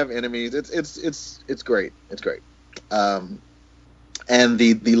have enemies. It's great. It's great. And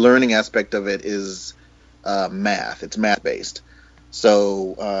the learning aspect of it is math. It's math based.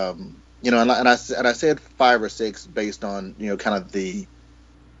 So and I said 5 or 6 based on kind of the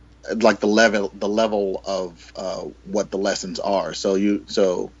level of what the lessons are. So you're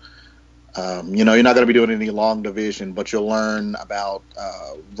not going to be doing any long division, but you'll learn about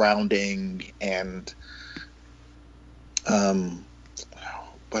rounding and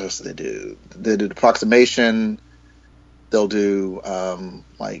what else do they do? They do approximation. They'll do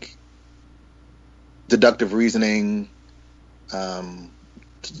like deductive reasoning,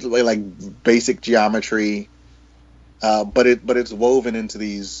 like basic geometry, but it's woven into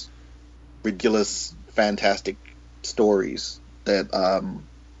these ridiculous, fantastic stories that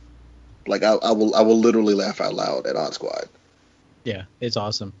like I will literally laugh out loud at Odd Squad. Yeah, it's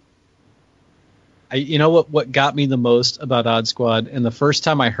awesome. What got me the most about Odd Squad, and the first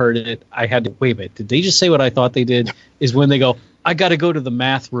time I heard it, I had to wait a minute. Did they just say what I thought they did? Is when they go, I got to go to the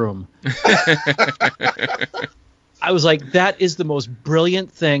math room. I was like, that is the most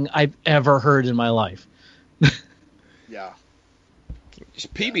brilliant thing I've ever heard in my life. Yeah.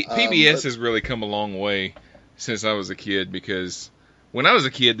 PBS has really come a long way since I was a kid, because when I was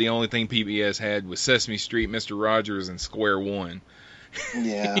a kid, the only thing PBS had was Sesame Street, Mr. Rogers, and Square One.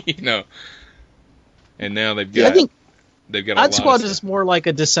 Yeah. And now they've got. I think they've got. Odd Squad is more like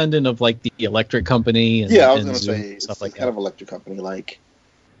a descendant of like the Electric Company. And, I was going to say stuff it's like kind that. of Electric Company, like.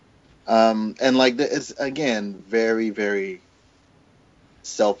 And like it's again very, very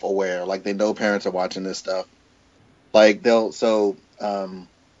self-aware. Like they know parents are watching this stuff. Like the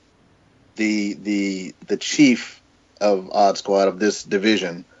chief of Odd Squad, of this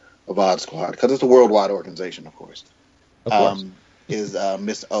division of Odd Squad, because it's a worldwide organization, of course. Is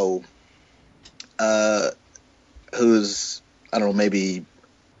Miss O, who's, I don't know, maybe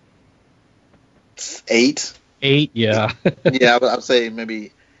 8. 8, yeah. Yeah, I'd say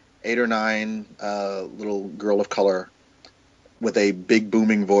maybe 8 or 9. Little girl of color with a big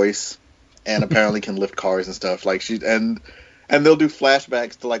booming voice, and apparently can lift cars and stuff. Like and they'll do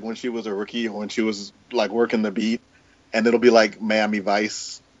flashbacks to like when she was a rookie, when she was like working the beat, and it'll be like Miami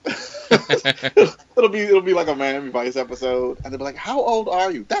Vice. it'll be like a Miami Vice episode, and they'll be like, "How old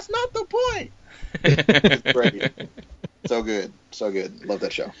are you?" That's not the point. It's great. So good. Love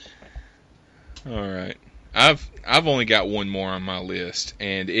that show. All right. I've only got one more on my list,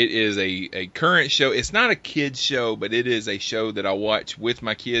 and it is a current show. It's not a kids show, but it is a show that I watch with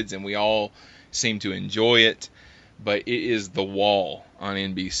my kids, and we all seem to enjoy it. But it is The Wall on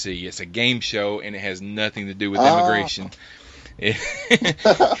NBC. It's a game show, and it has nothing to do with immigration. I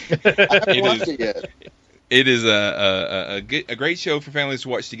haven't watched it yet. It is a great show for families to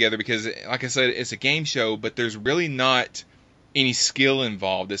watch together because, like I said, it's a game show, but there's really not any skill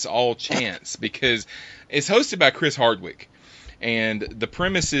involved. It's all chance because it's hosted by Chris Hardwick, and the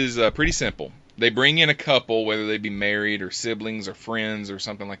premise is pretty simple. They bring in a couple, whether they be married or siblings or friends or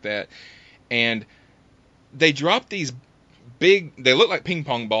something like that, and they drop these big, they look like ping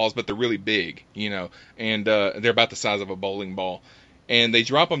pong balls, but they're really big, and they're about the size of a bowling ball, and they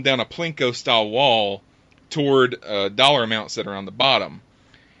drop them down a Plinko style wall toward dollar amounts that are on the bottom.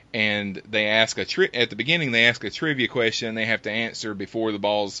 And they ask at the beginning, they ask a trivia question they have to answer before the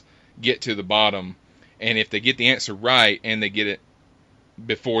balls get to the bottom. And if they get the answer right and they get it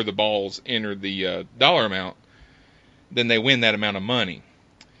before the balls enter the dollar amount, then they win that amount of money.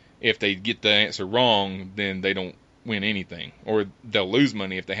 If they get the answer wrong, then they don't win anything, or they'll lose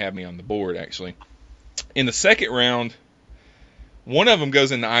money if they have me on the board, actually. In the second round, one of them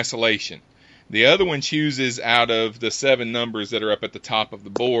goes into isolation. The other one chooses out of the 7 numbers that are up at the top of the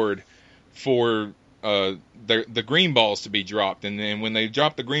board for the green balls to be dropped. And then when they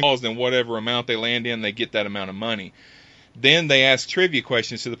drop the green balls, then whatever amount they land in, they get that amount of money. Then they ask trivia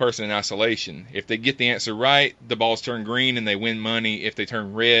questions to the person in isolation. If they get the answer right, the balls turn green and they win money. If they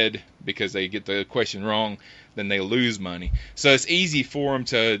turn red because they get the question wrong, then they lose money. So it's easy for them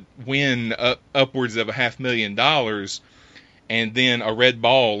to win upwards of $500,000, and then a red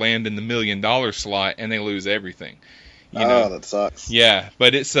ball land in the $1 million slot and they lose everything. That sucks. Yeah,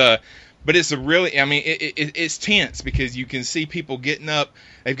 but it's a really, I mean, it's tense because you can see people getting up.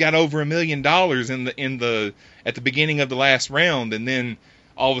 They've got over $1 million at the beginning of the last round, and then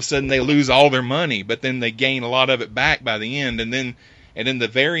all of a sudden they lose all their money, but then they gain a lot of it back by the end, and then the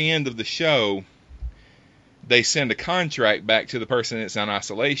very end of the show, they send a contract back to the person that's on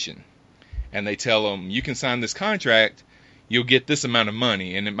isolation, and they tell them, you can sign this contract, you'll get this amount of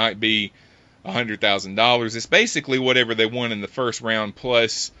money, and it might be $100,000. It's basically whatever they won in the first round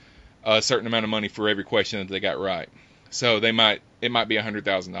plus a certain amount of money for every question that they got right. So it might be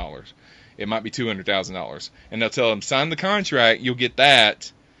 $100,000. It might be $200,000. And they'll tell them, sign the contract, you'll get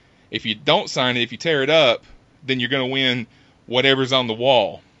that. If you don't sign it, if you tear it up, then you're going to win whatever's on the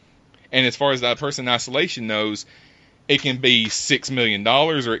wall. And as far as that person in isolation knows, it can be $6 million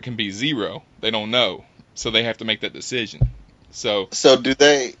or it can be 0. They don't know. So they have to make that decision. So do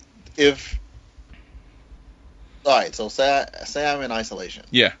they, all right, so say I'm in isolation.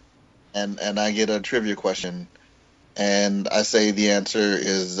 Yeah. And I get a trivia question, and I say the answer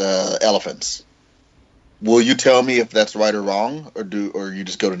is elephants. Will you tell me if that's right or wrong, or you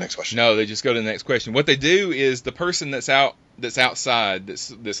just go to the next question? No, they just go to the next question. What they do is the person that's outside,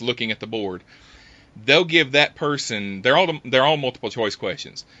 that's looking at the board, they'll give that person, they're all multiple choice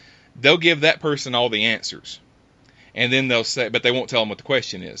questions. They'll give that person all the answers, and then they'll say, but they won't tell them what the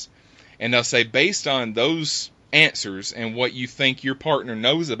question is, and they'll say, based on those answers and what you think your partner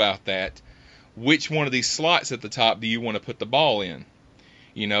knows about that, which one of these slots at the top do you want to put the ball in?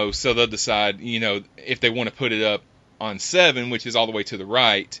 So they'll decide, if they want to put it up on 7, which is all the way to the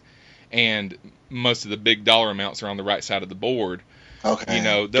right, and most of the big dollar amounts are on the right side of the board. Okay.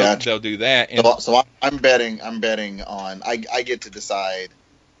 They'll do that. And so I'm betting on, I get to decide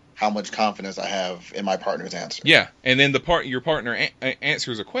how much confidence I have in my partner's answer. Yeah, and then your partner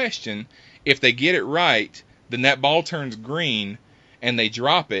answers a question. If they get it right, then that ball turns green, and they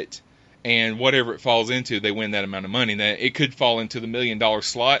drop it, and whatever it falls into, they win that amount of money. Now, it could fall into the $1 million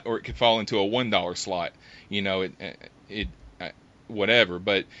slot, or it could fall into a $1 slot. Whatever.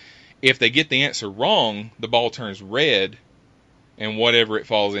 But if they get the answer wrong, the ball turns red, and whatever it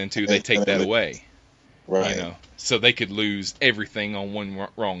falls into, they take that away. Right. You know, so they could lose everything on one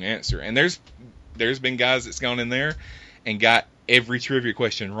wrong answer. And there's been guys that's gone in there and got every trivia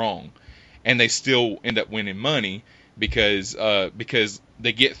question wrong, and they still end up winning money because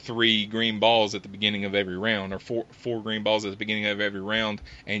they get 3 green balls at the beginning of every round, or four green balls at the beginning of every round,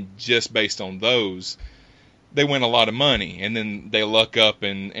 and just based on those, they win a lot of money. And then they luck up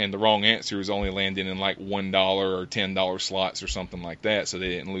and the wrong answer is only landing in like $1 or $10 slots or something like that, so they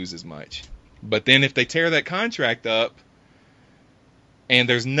didn't lose as much. But then if they tear that contract up and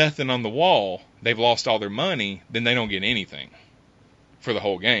there's nothing on the wall, they've lost all their money, then they don't get anything for the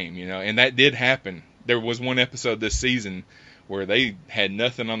whole game, you know. And that did happen. There was one episode this season where they had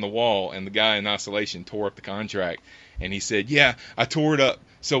nothing on the wall, and the guy in isolation tore up the contract, and he said, "Yeah, I tore it up.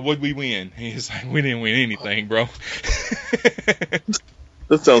 So what'd we win?" And he's like, "We didn't win anything, bro."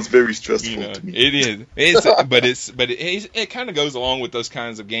 That sounds very stressful You know, to me. it is. It kind of goes along with those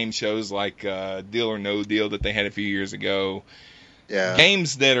kinds of game shows like Deal or No Deal that they had a few years ago. Yeah.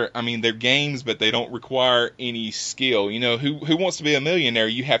 Games that are, I mean, they're games, but they don't require any skill. You know, Who Wants to Be a Millionaire?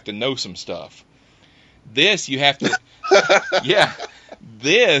 You have to know some stuff. This, you have to, yeah.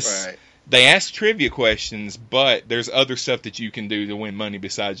 This, Right. they ask trivia questions, but there's other stuff that you can do to win money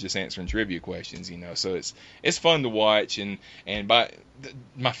besides just answering trivia questions. You know, so it's fun to watch, and my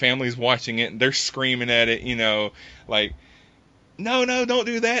family's watching it, and they're screaming at it. You know, like, no, don't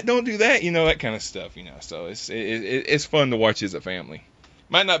do that, you know, that kind of stuff, you know. So it's fun to watch as a family.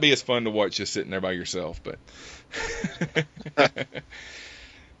 Might not be as fun to watch just sitting there by yourself, but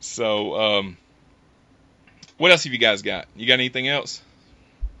so what else have you guys got? You got anything else?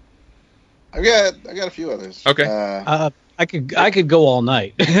 I got a few others. Okay. I could go all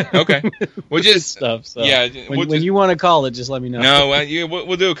night. Okay. We'll just stuff. So yeah. When you want to call it, just let me know. No,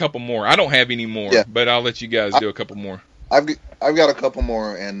 we'll do a couple more. I don't have any more, but I'll let you guys do a couple more. I've got a couple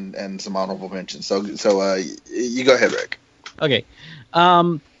more and some honorable mentions. So you go ahead, Rick. Okay.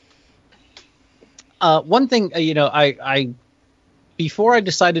 One thing, you know, I before I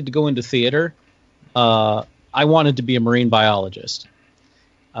decided to go into theater, I wanted to be a marine biologist,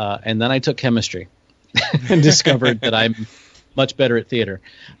 and then I took chemistry and discovered that I'm much better at theater.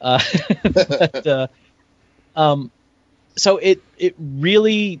 So it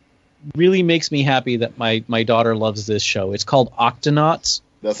really makes me happy that my daughter loves this show. It's called Octonauts.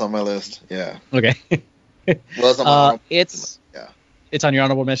 That's on my list. Yeah. Okay. Well, it's on your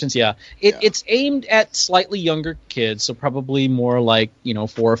honorable mentions. Yeah. It's aimed at slightly younger kids, so probably more like 4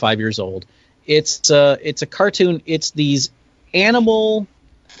 or 5 years old. It's a cartoon. It's these animal.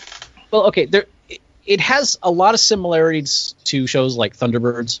 Well, okay. It has a lot of similarities to shows like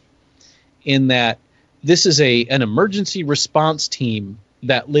Thunderbirds, in that this is an emergency response team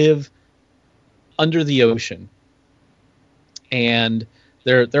that live under the ocean, and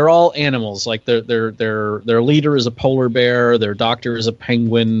they're all animals. Like their leader is a polar bear, their doctor is a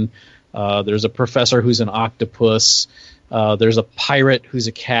penguin, there's a professor who's an octopus, there's a pirate who's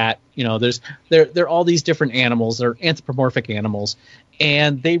a cat. You know, they're all these different animals. They're anthropomorphic animals,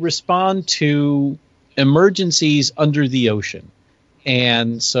 and they respond to emergencies under the ocean.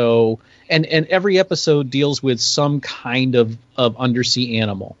 And so and every episode deals with some kind of undersea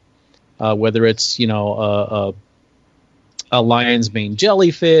animal, whether it's a lion's mane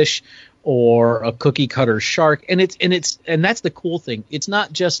jellyfish or a cookie cutter shark. And that's the cool thing. It's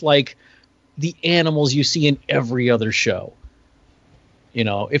not just like the animals you see in every other show. You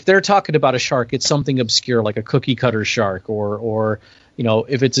know, if they're talking about a shark, it's something obscure like a cookie cutter shark, or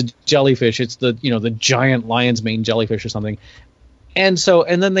if it's a jellyfish, it's the giant lion's mane jellyfish or something. And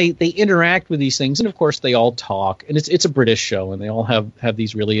then they interact with these things, and of course they all talk, and it's a British show, and they all have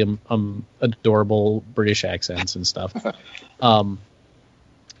these really adorable British accents and stuff. And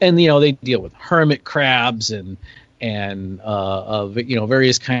they deal with hermit crabs and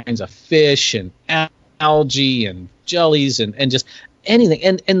various kinds of fish and algae and jellies and just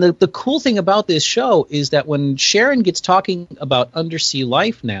anything. And the cool thing about this show is that when Sharon gets talking about undersea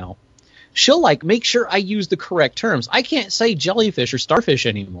life now, she'll make sure I use the correct terms. I can't say jellyfish or starfish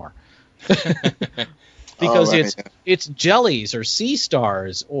anymore because it's jellies or sea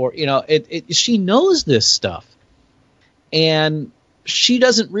stars, or she knows this stuff, and she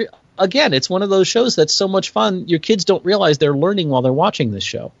doesn't. Again, it's one of those shows that's so much fun. Your kids don't realize they're learning while they're watching this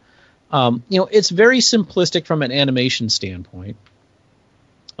show. It's very simplistic from an animation standpoint.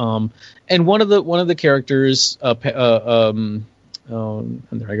 And one of the characters, and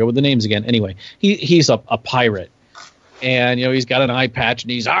there I go with the names again. Anyway, he's a pirate, and he's got an eye patch, and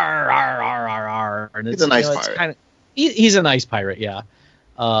he's arr, arr, arr, arr, arr, and he's a nice pirate. He's a nice pirate, yeah.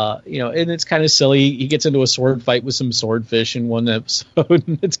 And it's kind of silly. He gets into a sword fight with some swordfish in one episode,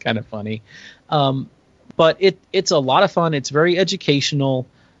 and it's kind of funny. But it's a lot of fun. It's very educational,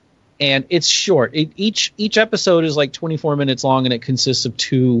 and it's short. Each episode is like 24 minutes long, and it consists of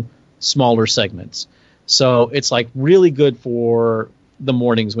 2 smaller segments. So it's like really good for the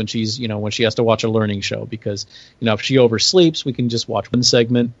mornings when she has to watch a learning show, because if she oversleeps, we can just watch one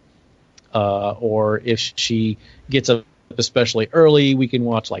segment, or if she gets up especially early, we can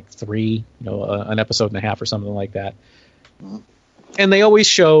watch like 3, an episode and a half or something like that. And they always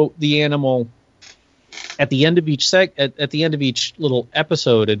show the animal at the end of each at the end of each little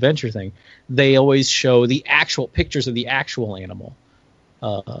episode adventure thing. They always show the actual pictures of the actual animal,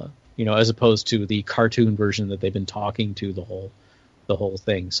 as opposed to the cartoon version that they've been talking to the whole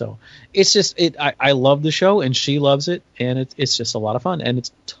thing. So it's just I love the show, and she loves it, and it's just a lot of fun, and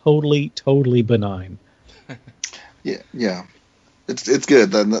it's totally benign. Yeah, it's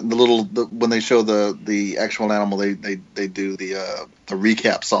good. When they show the actual animal, they do the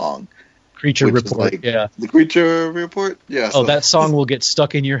recap song, Creature Report. The Creature Report. Yeah. Oh, that song will get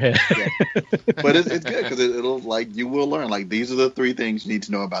stuck in your head. Yeah. But it's good because it'll you will learn these are the 3 things you need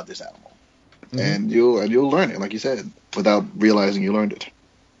to know about this animal, and you'll learn it, like you said, without realizing you learned it.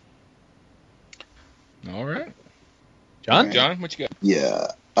 All right, John. John, what you got? Yeah.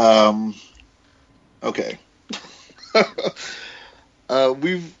 Okay.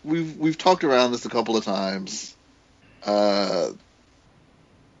 We've talked around this a couple of times.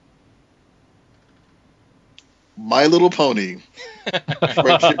 My Little Pony,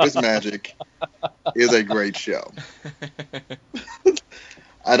 Friendship is Magic, is a great show.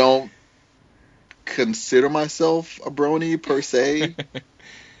 I don't consider myself a brony per se.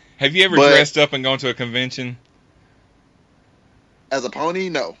 Have you ever dressed up and gone to a convention? As a pony,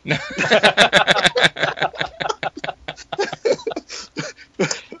 no.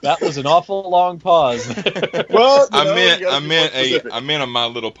 That was an awful long pause. Well, I meant a My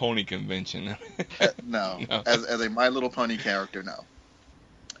Little Pony convention. No. As a My Little Pony character, no.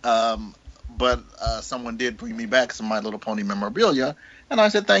 But someone did bring me back some My Little Pony memorabilia, and I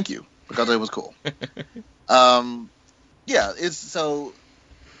said thank you because it was cool. It's so.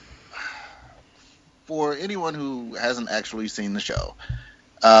 For anyone who hasn't actually seen the show,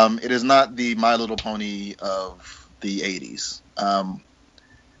 it is not the My Little Pony of the 80s.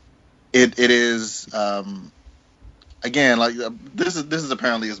 It is again this is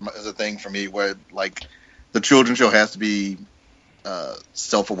apparently is a thing for me where the children's show has to be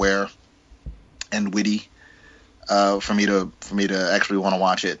self-aware and witty for me to actually want to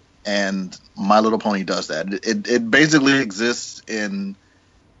watch it, and My Little Pony does that. It basically exists in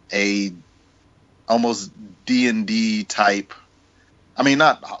a almost D&D type. I mean,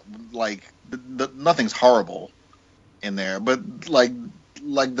 not nothing's horrible in there, but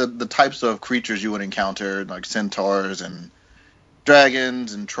the types of creatures you would encounter, like centaurs and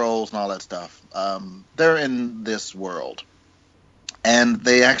dragons and trolls and all that stuff. They're in this world, and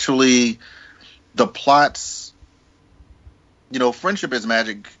they actually the plots. Friendship is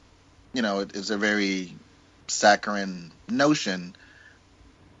Magic. It's a very saccharine notion,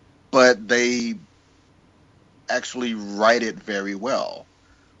 but they actually write it very well.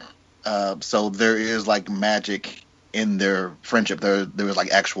 So there is magic in their friendship. There is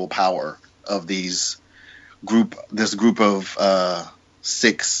actual power of this group of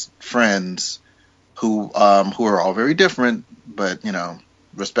 6 friends who are all very different, but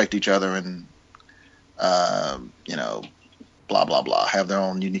respect each other and blah blah blah, have their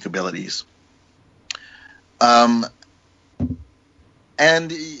own unique abilities.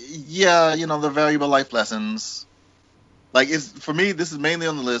 And the valuable life lessons. For me, this is mainly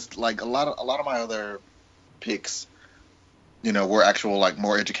on the list. A lot of my other picks, were actual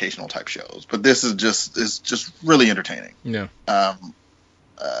more educational type shows. But this is just really entertaining. Yeah.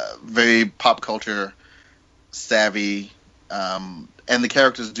 Very pop culture savvy, and the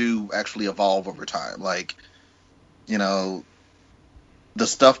characters do actually evolve over time. The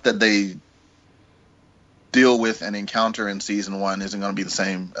stuff that they deal with and encounter in season 1 isn't going to be the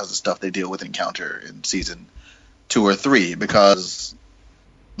same as the stuff they deal with and encounter in season 2 or 3, because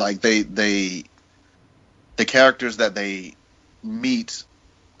the characters that they meet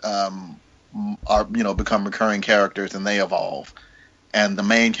are become recurring characters, and they evolve, and the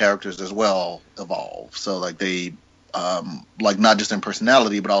main characters as well evolve. So they not just in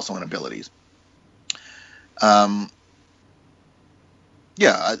personality but also in abilities. I'll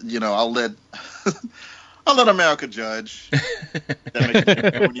let I'll let America judge.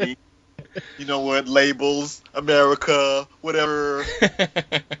 Labels, America, whatever.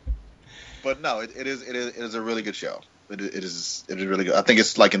 But no, it is a really good show. It is really good. I think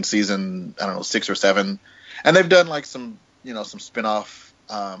it's like in season 6 or 7, and they've done like some spin-off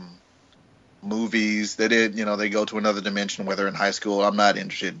movies. They did they go to another dimension where they're in high school. I'm not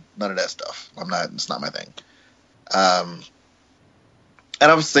interested. None of that stuff. It's not my thing. And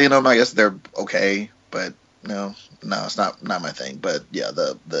I've seen them. I guess they're okay, but no, it's not my thing. But yeah,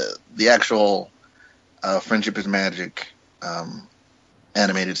 the actual Friendship is Magic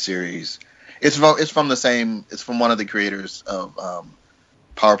animated series. It's from one of the creators of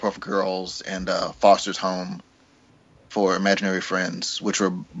Powerpuff Girls and Foster's Home for Imaginary Friends, which were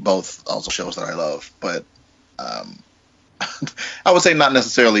both also shows that I love. But I would say not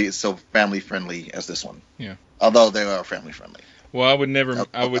necessarily so family friendly as this one. Yeah. Although they are family friendly. Well, I would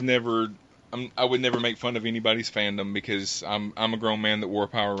never make fun of anybody's fandom because I'm a grown man that wore a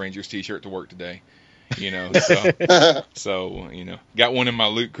Power Rangers t-shirt to work today. So got one in my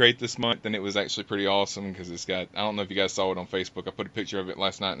loot crate this month, and it was actually pretty awesome because it's got, I don't know if you guys saw it on Facebook. I put a picture of it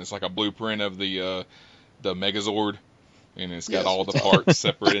last night, and it's like a blueprint of the Megazord, and it's got all the parts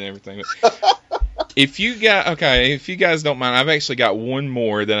separate and everything. If you guys don't mind, I've actually got one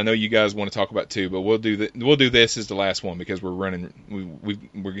more that I know you guys want to talk about too, but we'll do this as the last one because we're hitting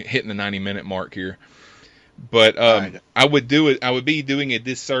the 90-minute mark here. But I would be doing a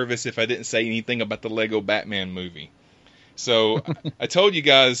disservice if I didn't say anything about the Lego Batman movie. So I told you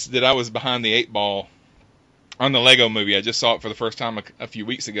guys that I was behind the 8 ball on the Lego movie. I just saw it for the first time a few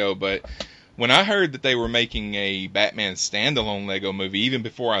weeks ago, but when I heard that they were making a Batman standalone Lego movie, even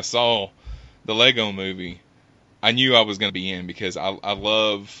before I saw the Lego movie, I knew I was going to be in because I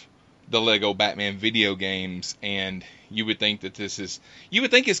love the Lego Batman video games, and you would think it's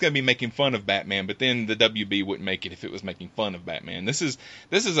going to be making fun of Batman, but then the WB wouldn't make it if it was making fun of Batman. This is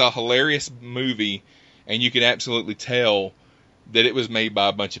a hilarious movie, and you could absolutely tell that it was made by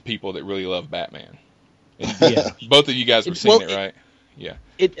a bunch of people that really love Batman. And both of you guys were seeing it, right? Yeah.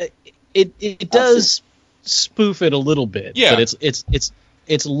 It does spoof it a little bit, but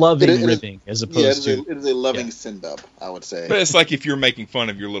it's loving ribbing as opposed to it is a loving send up, I would say. But it's like if you're making fun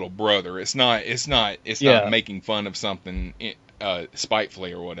of your little brother. It's not making fun of something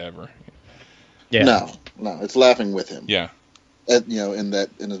spitefully or whatever. Yeah. No, it's laughing with him. Yeah. In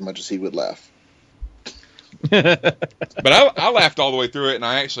as much as he would laugh. But I laughed all the way through it, and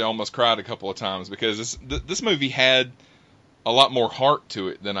I actually almost cried a couple of times because this movie had a lot more heart to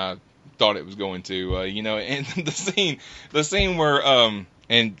it than I thought it was going to. And the scene where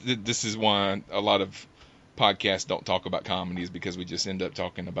and this is why a lot of podcasts don't talk about comedies, because we just end up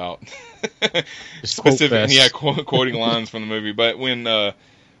talking about specific, quoting lines from the movie. But when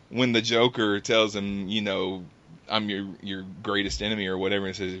the Joker tells him, I'm your greatest enemy or whatever,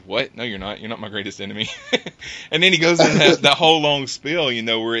 and says, "What? No, you're not. You're not my greatest enemy." And then he goes in that whole long spiel,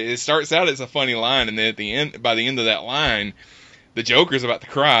 where it starts out as a funny line, and then by the end of that line, the Joker's about to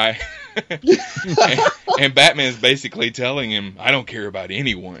cry. and Batman's basically telling him, "I don't care about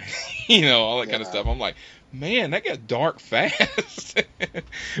anyone," all that kind of stuff. I'm like, man, that got dark fast.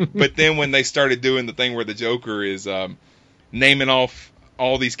 But then when they started doing the thing where the Joker is naming off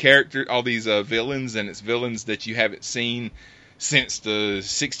all these characters, all these villains, and it's villains that you haven't seen since the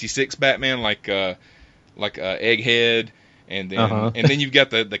 '66 Batman, like Egghead. And then you've got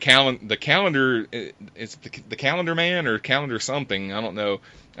the calendar. It's the Calendar Man or Calendar something. I don't know.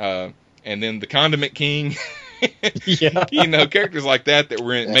 And then the Condiment King. Characters like that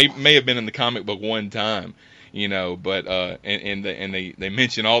were in, may have been in the comic book one time. But and they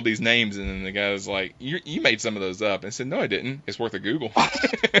mention all these names, and then the guy's like, "You made some of those up," and I said, "No, I didn't. It's worth a Google."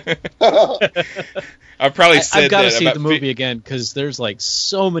 I've probably said I've got to that see the movie again because there's like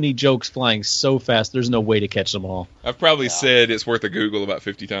so many jokes flying so fast. There's no way to catch them all. I've probably said it's worth a Google about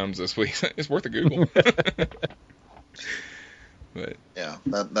 50 times this week. It's worth a Google. But yeah,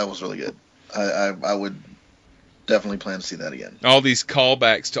 that was really good. I would definitely plan to see that again. All these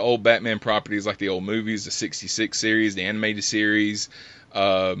callbacks to old Batman properties, like the old movies, the '66 series, the animated series.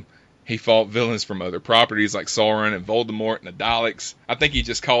 He fought villains from other properties like Sauron and Voldemort and the Daleks. I think he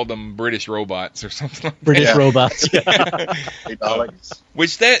just called them British robots or something like British robots.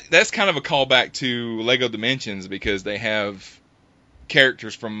 Which that's kind of a callback to Lego Dimensions, because they have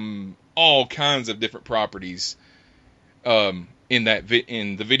characters from all kinds of different properties in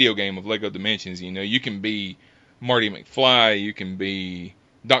the video game of Lego Dimensions. You can be Marty McFly, you can be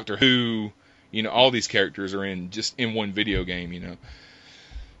Doctor Who, all these characters are in one video game,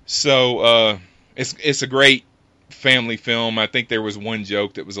 So it's a great family film. I think there was one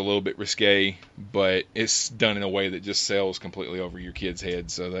joke that was a little bit risque, but it's done in a way that just sails completely over your kids'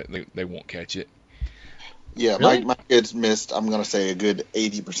 heads so that they won't catch it. Yeah, Really? my kids missed, I'm going to say, a good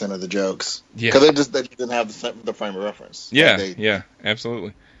 80% of the jokes. Yeah. Because they didn't have the frame of reference. Yeah, Like yeah,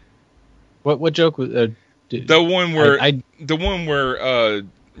 absolutely. What joke was The one where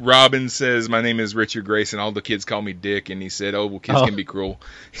Robin says, "My name is Richard Grace," and all the kids call me Dick, and he said, "Oh, well, kids can be cruel."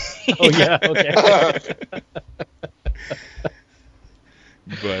 Oh yeah, okay.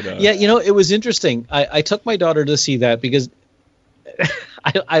 But yeah, it was interesting. I took my daughter to see that because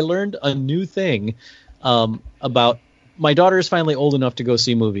I learned a new thing about my daughter is finally old enough to go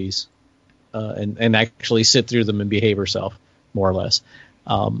see movies and actually sit through them and behave herself, more or less.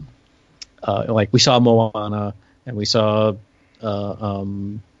 Like we saw Moana and we saw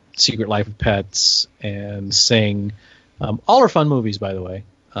Secret Life of Pets and Sing. All are fun movies, by the way.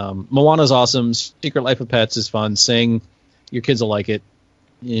 Moana's awesome. Secret Life of Pets is fun. Sing, your kids will like it.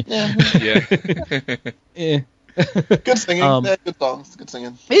 Yeah. good singing. Good songs. Good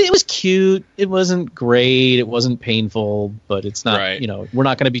singing. It was cute. It wasn't great. It wasn't painful, but it's not, Right. we're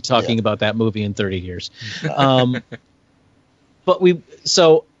not going to be talking about that movie in 30 years. But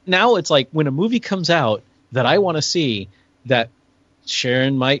so now it's like when a movie comes out that I want to see that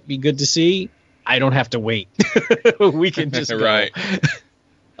Sharon might be good to see, I don't have to wait. We can just go. Right.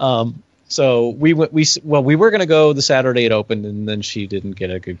 So we were going to go the Saturday it opened, and then she didn't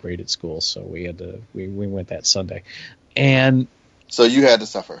get a good grade at school, so we went that Sunday, and so you had to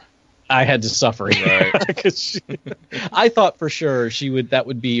suffer. I had to suffer, right? Because I thought for sure that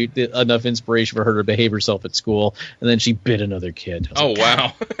would be enough inspiration for her to behave herself at school, and then she bit another kid. Oh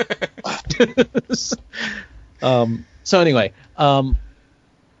wow! So anyway,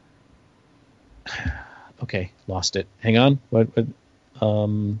 okay, lost it. Hang on. What?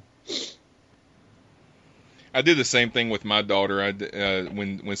 I do the same thing with my daughter.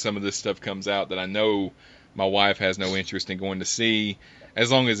 When some of this stuff comes out that I know my wife has no interest in going to see, as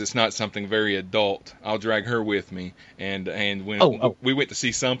long as it's not something very adult, I'll drag her with me. And when we went to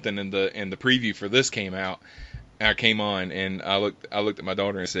see something and the preview for this came out, I came on and I looked at my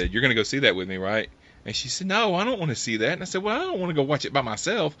daughter and said, "You're going to go see that with me, right?" And she said, "No, I don't want to see that." And I said, "Well, I don't want to go watch it by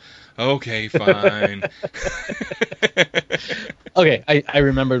myself." Okay, fine. Okay, I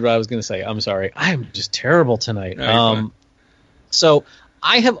remembered what I was going to say. I'm sorry. I'm just terrible tonight. No, so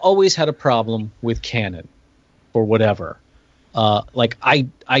I have always had a problem with canon or whatever. Like I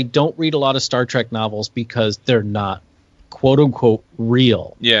don't read a lot of Star Trek novels because they're not quote unquote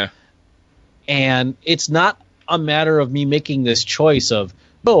real. Yeah. And it's not a matter of me making this choice of,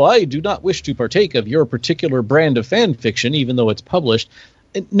 "Oh, I do not wish to partake of your particular brand of fan fiction, even though it's published."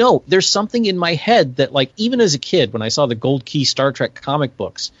 No, there's something in my head that, like, even as a kid, when I saw the Gold Key Star Trek comic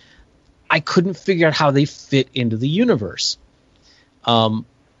books, I couldn't figure out how they fit into the universe. And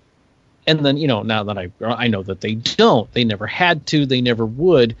then, now that I know that they don't, they never had to, they never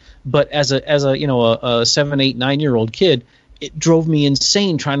would. But as a 7, 8, 9-year-old kid, it drove me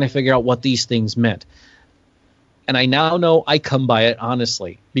insane trying to figure out what these things meant. And I now know I come by it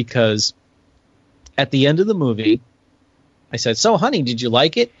honestly, because at the end of the movie, I said, "So, honey, did you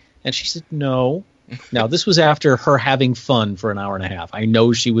like it?" And she said, "No." Now, this was after her having fun for an hour and a half. I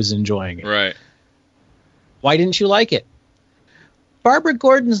know she was enjoying it. Right. "Why didn't you like it?" "Barbara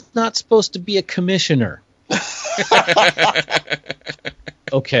Gordon's not supposed to be a commissioner."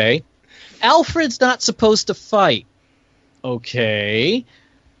 Okay. "Alfred's not supposed to fight." Okay.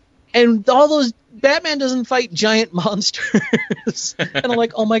 "And all those Batman doesn't fight giant monsters." And I'm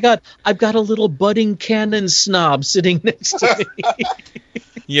like, oh my God, I've got a little budding canon snob sitting next to me.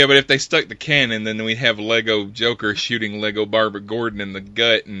 Yeah, but if they stuck the cannon, then we'd have Lego Joker shooting Lego Barbara Gordon in the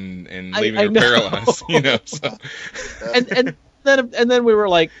gut and leaving her paralyzed. So. And then we were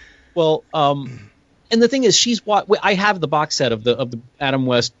like, well, and the thing is, I have the box set of the Adam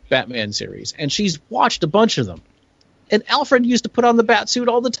West Batman series, and she's watched a bunch of them. And Alfred used to put on the bat suit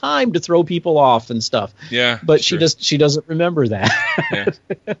all the time to throw people off and stuff. Yeah, but sure. she doesn't remember that. Yeah.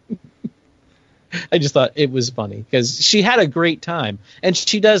 I just thought it was funny because she had a great time, and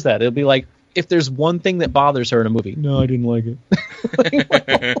she does that. It'll be like, if there's one thing that bothers her in a movie, "No, I didn't like it."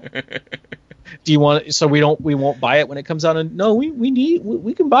 Do you want it so we won't buy it when it comes out? And no, we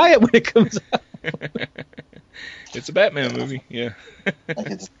can buy it when it comes out. It's a Batman movie, yeah.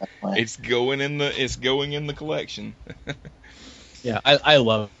 It's going in the collection. Yeah, I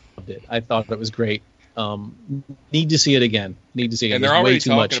loved it. I thought it was great. Need to see it again. And they're already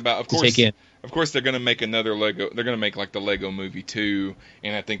talking about, of course, take in. Of course, they're going to make another Lego. They're going to make like the Lego Movie 2,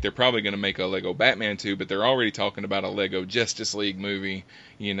 and I think they're probably going to make a Lego Batman 2. But they're already talking about a Lego Justice League movie,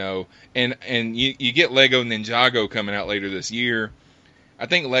 And you get Lego Ninjago coming out later this year. I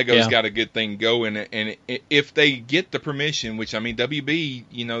think Lego's got a good thing going, and if they get the permission, which I mean WB,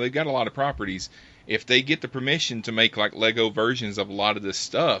 they've got a lot of properties. if they get the permission to make like Lego versions of a lot of this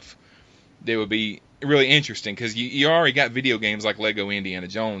stuff, they would be really interesting, because you already got video games like Lego Indiana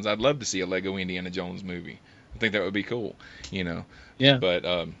Jones. I'd love to see a Lego Indiana Jones movie. I think that would be cool, you know. Yeah. But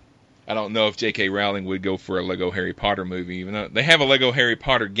I don't know if J.K. Rowling would go for a Lego Harry Potter movie, even though they have a Lego Harry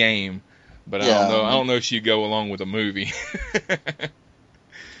Potter game. But I don't know if she'd go along with a movie.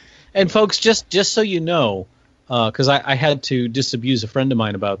 And folks, just so you know, because I had to disabuse a friend of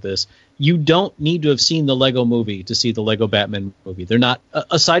mine about this, you don't need to have seen the Lego movie to see the Lego Batman movie. They're not,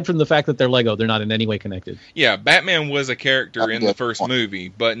 aside from the fact that they're Lego, they're not in any way connected. Yeah, Batman was a character in the first movie,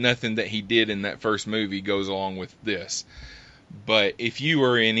 but nothing that he did in that first movie goes along with this. But if you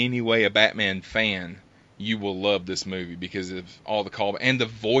are in any way a Batman fan, you will love this movie because of all the callbacks and the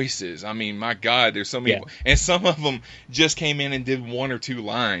voices. I mean, my God, there's so many, and some of them just came in and did one or two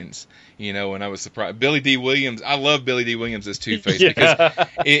lines, you know, and I was surprised. Billy D. Williams, I love Billy D. Williams as Two-Face because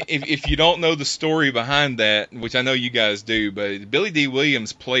if you don't know the story behind that, which I know you guys do, but Billy D.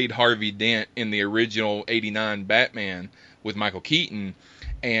 Williams played Harvey Dent in the original '89 Batman with Michael Keaton,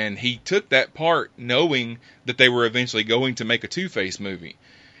 and he took that part knowing that they were eventually going to make a Two-Face movie.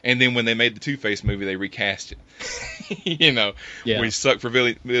 And then when they made the Two-Face movie, they recast it. You know, which sucked for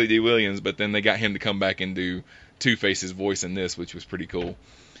Billy D. Williams, but then they got him to come back and do Two-Face's voice in this, which was pretty cool.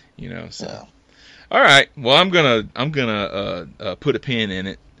 You know, so. All right. Well, I'm gonna put a pin in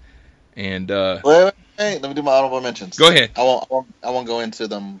it, and wait, let me do my honorable mentions. Go ahead. I won't go into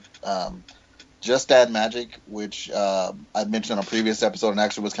them. Just Add Magic, which I mentioned on a previous episode, and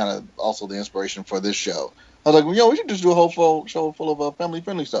actually was kind of also the inspiration for this show. I was like, well, we should just do a whole show full of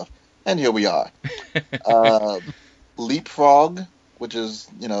family-friendly stuff. And here we are. Leapfrog, which is,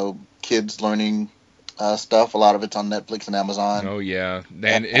 you know, kids learning stuff. A lot of it's on Netflix and Amazon. Oh, yeah.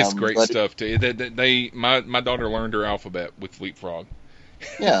 And it's great stuff, too. My daughter learned her alphabet with Leapfrog.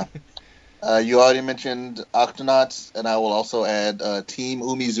 Yeah. You already mentioned Octonauts, and I will also add Team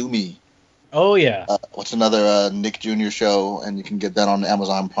Umizoomi. Oh, yeah. What's another Nick Jr. show, and you can get that on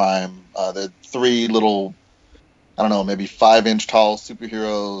Amazon Prime. The three little, I don't know, maybe 5-inch tall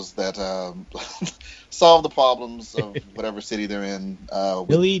superheroes that solve the problems of whatever city they're in.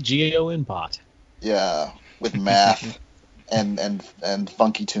 Billy, Geo, and Bot. Yeah, with math and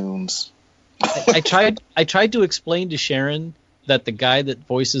funky tunes. I tried to explain to Sharon that the guy that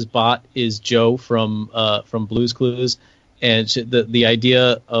voices Bot is Joe from Blue's Clues. And the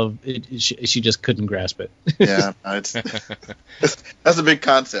idea of it, she just couldn't grasp it. Yeah, that's a big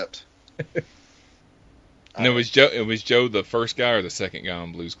concept. And it was Joe the first guy or the second guy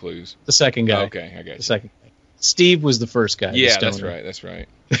on Blue's Clues? The second guy. Okay, I got you. The second guy. Steve was the first guy. Yeah, that's right.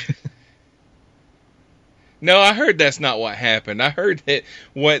 No, I heard that's not what happened. I heard that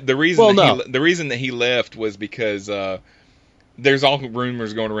the reason that he left was because there's all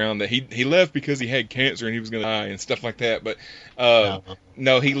rumors going around that he left because he had cancer and he was going to die and stuff like that. But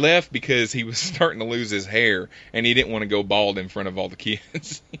no, he left because he was starting to lose his hair and he didn't want to go bald in front of all the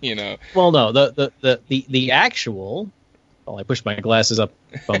kids. You know. Well, no, the actual. Well, I pushed my glasses up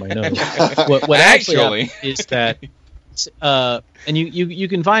on my nose. What actually is that, and you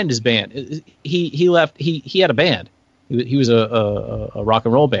can find his band. He left. He had a band. He was a rock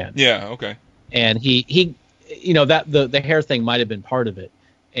and roll band. Yeah. Okay. And he you know, that the hair thing might have been part of it,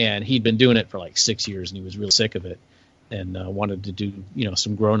 and he'd been doing it for like 6 years, and he was really sick of it, and wanted to do, you know,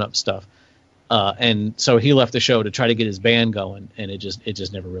 some grown up stuff, and so he left the show to try to get his band going, and it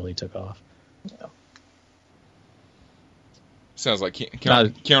just never really took off. Yeah. Sounds like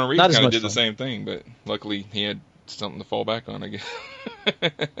Keanu Reeves kind of did the same thing, but luckily he had something to fall back on, I guess.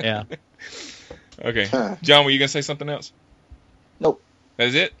 Yeah. Okay, John, were you gonna say something else? Nope.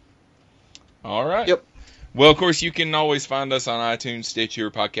 That's it. All right. Yep. Well, of course, you can always find us on iTunes, Stitcher,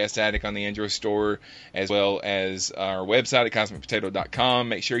 Podcast Addict on the Android store, as well as our website at CosmicPotato.com.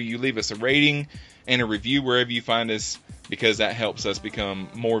 Make sure you leave us a rating and a review wherever you find us, because that helps us become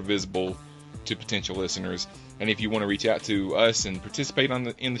more visible to potential listeners. And if you want to reach out to us and participate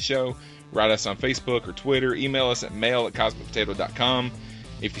in the show, write us on Facebook or Twitter. Email us at mail@CosmicPotato.com.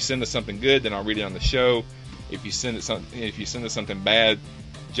 If you send us something good, then I'll read it on the show. If you send us something bad,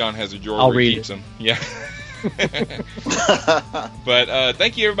 John has a drawer where he keeps them. Yeah. But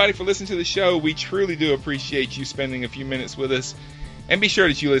thank you, everybody, for listening to the show. We truly do appreciate you spending a few minutes with us. And be sure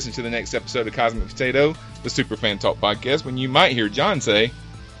that you listen to the next episode of Cosmic Potato, the Superfan Talk podcast, when you might hear John say,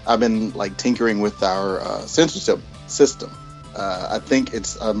 I've been tinkering with our censorship system. I think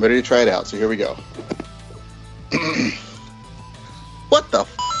I'm ready to try it out. So here we go. What the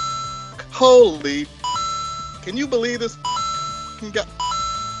f***? Holy f***. Can you believe this f***ing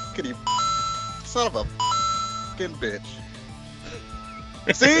Can you son of a f***ing bitch.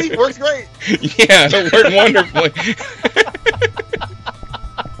 See, works great. Yeah, it worked wonderfully.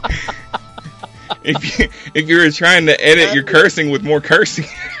 If you were trying to edit your cursing with more cursing.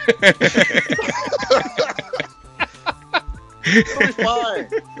 It'll be fine.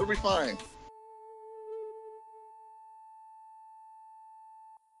 It'll be fine.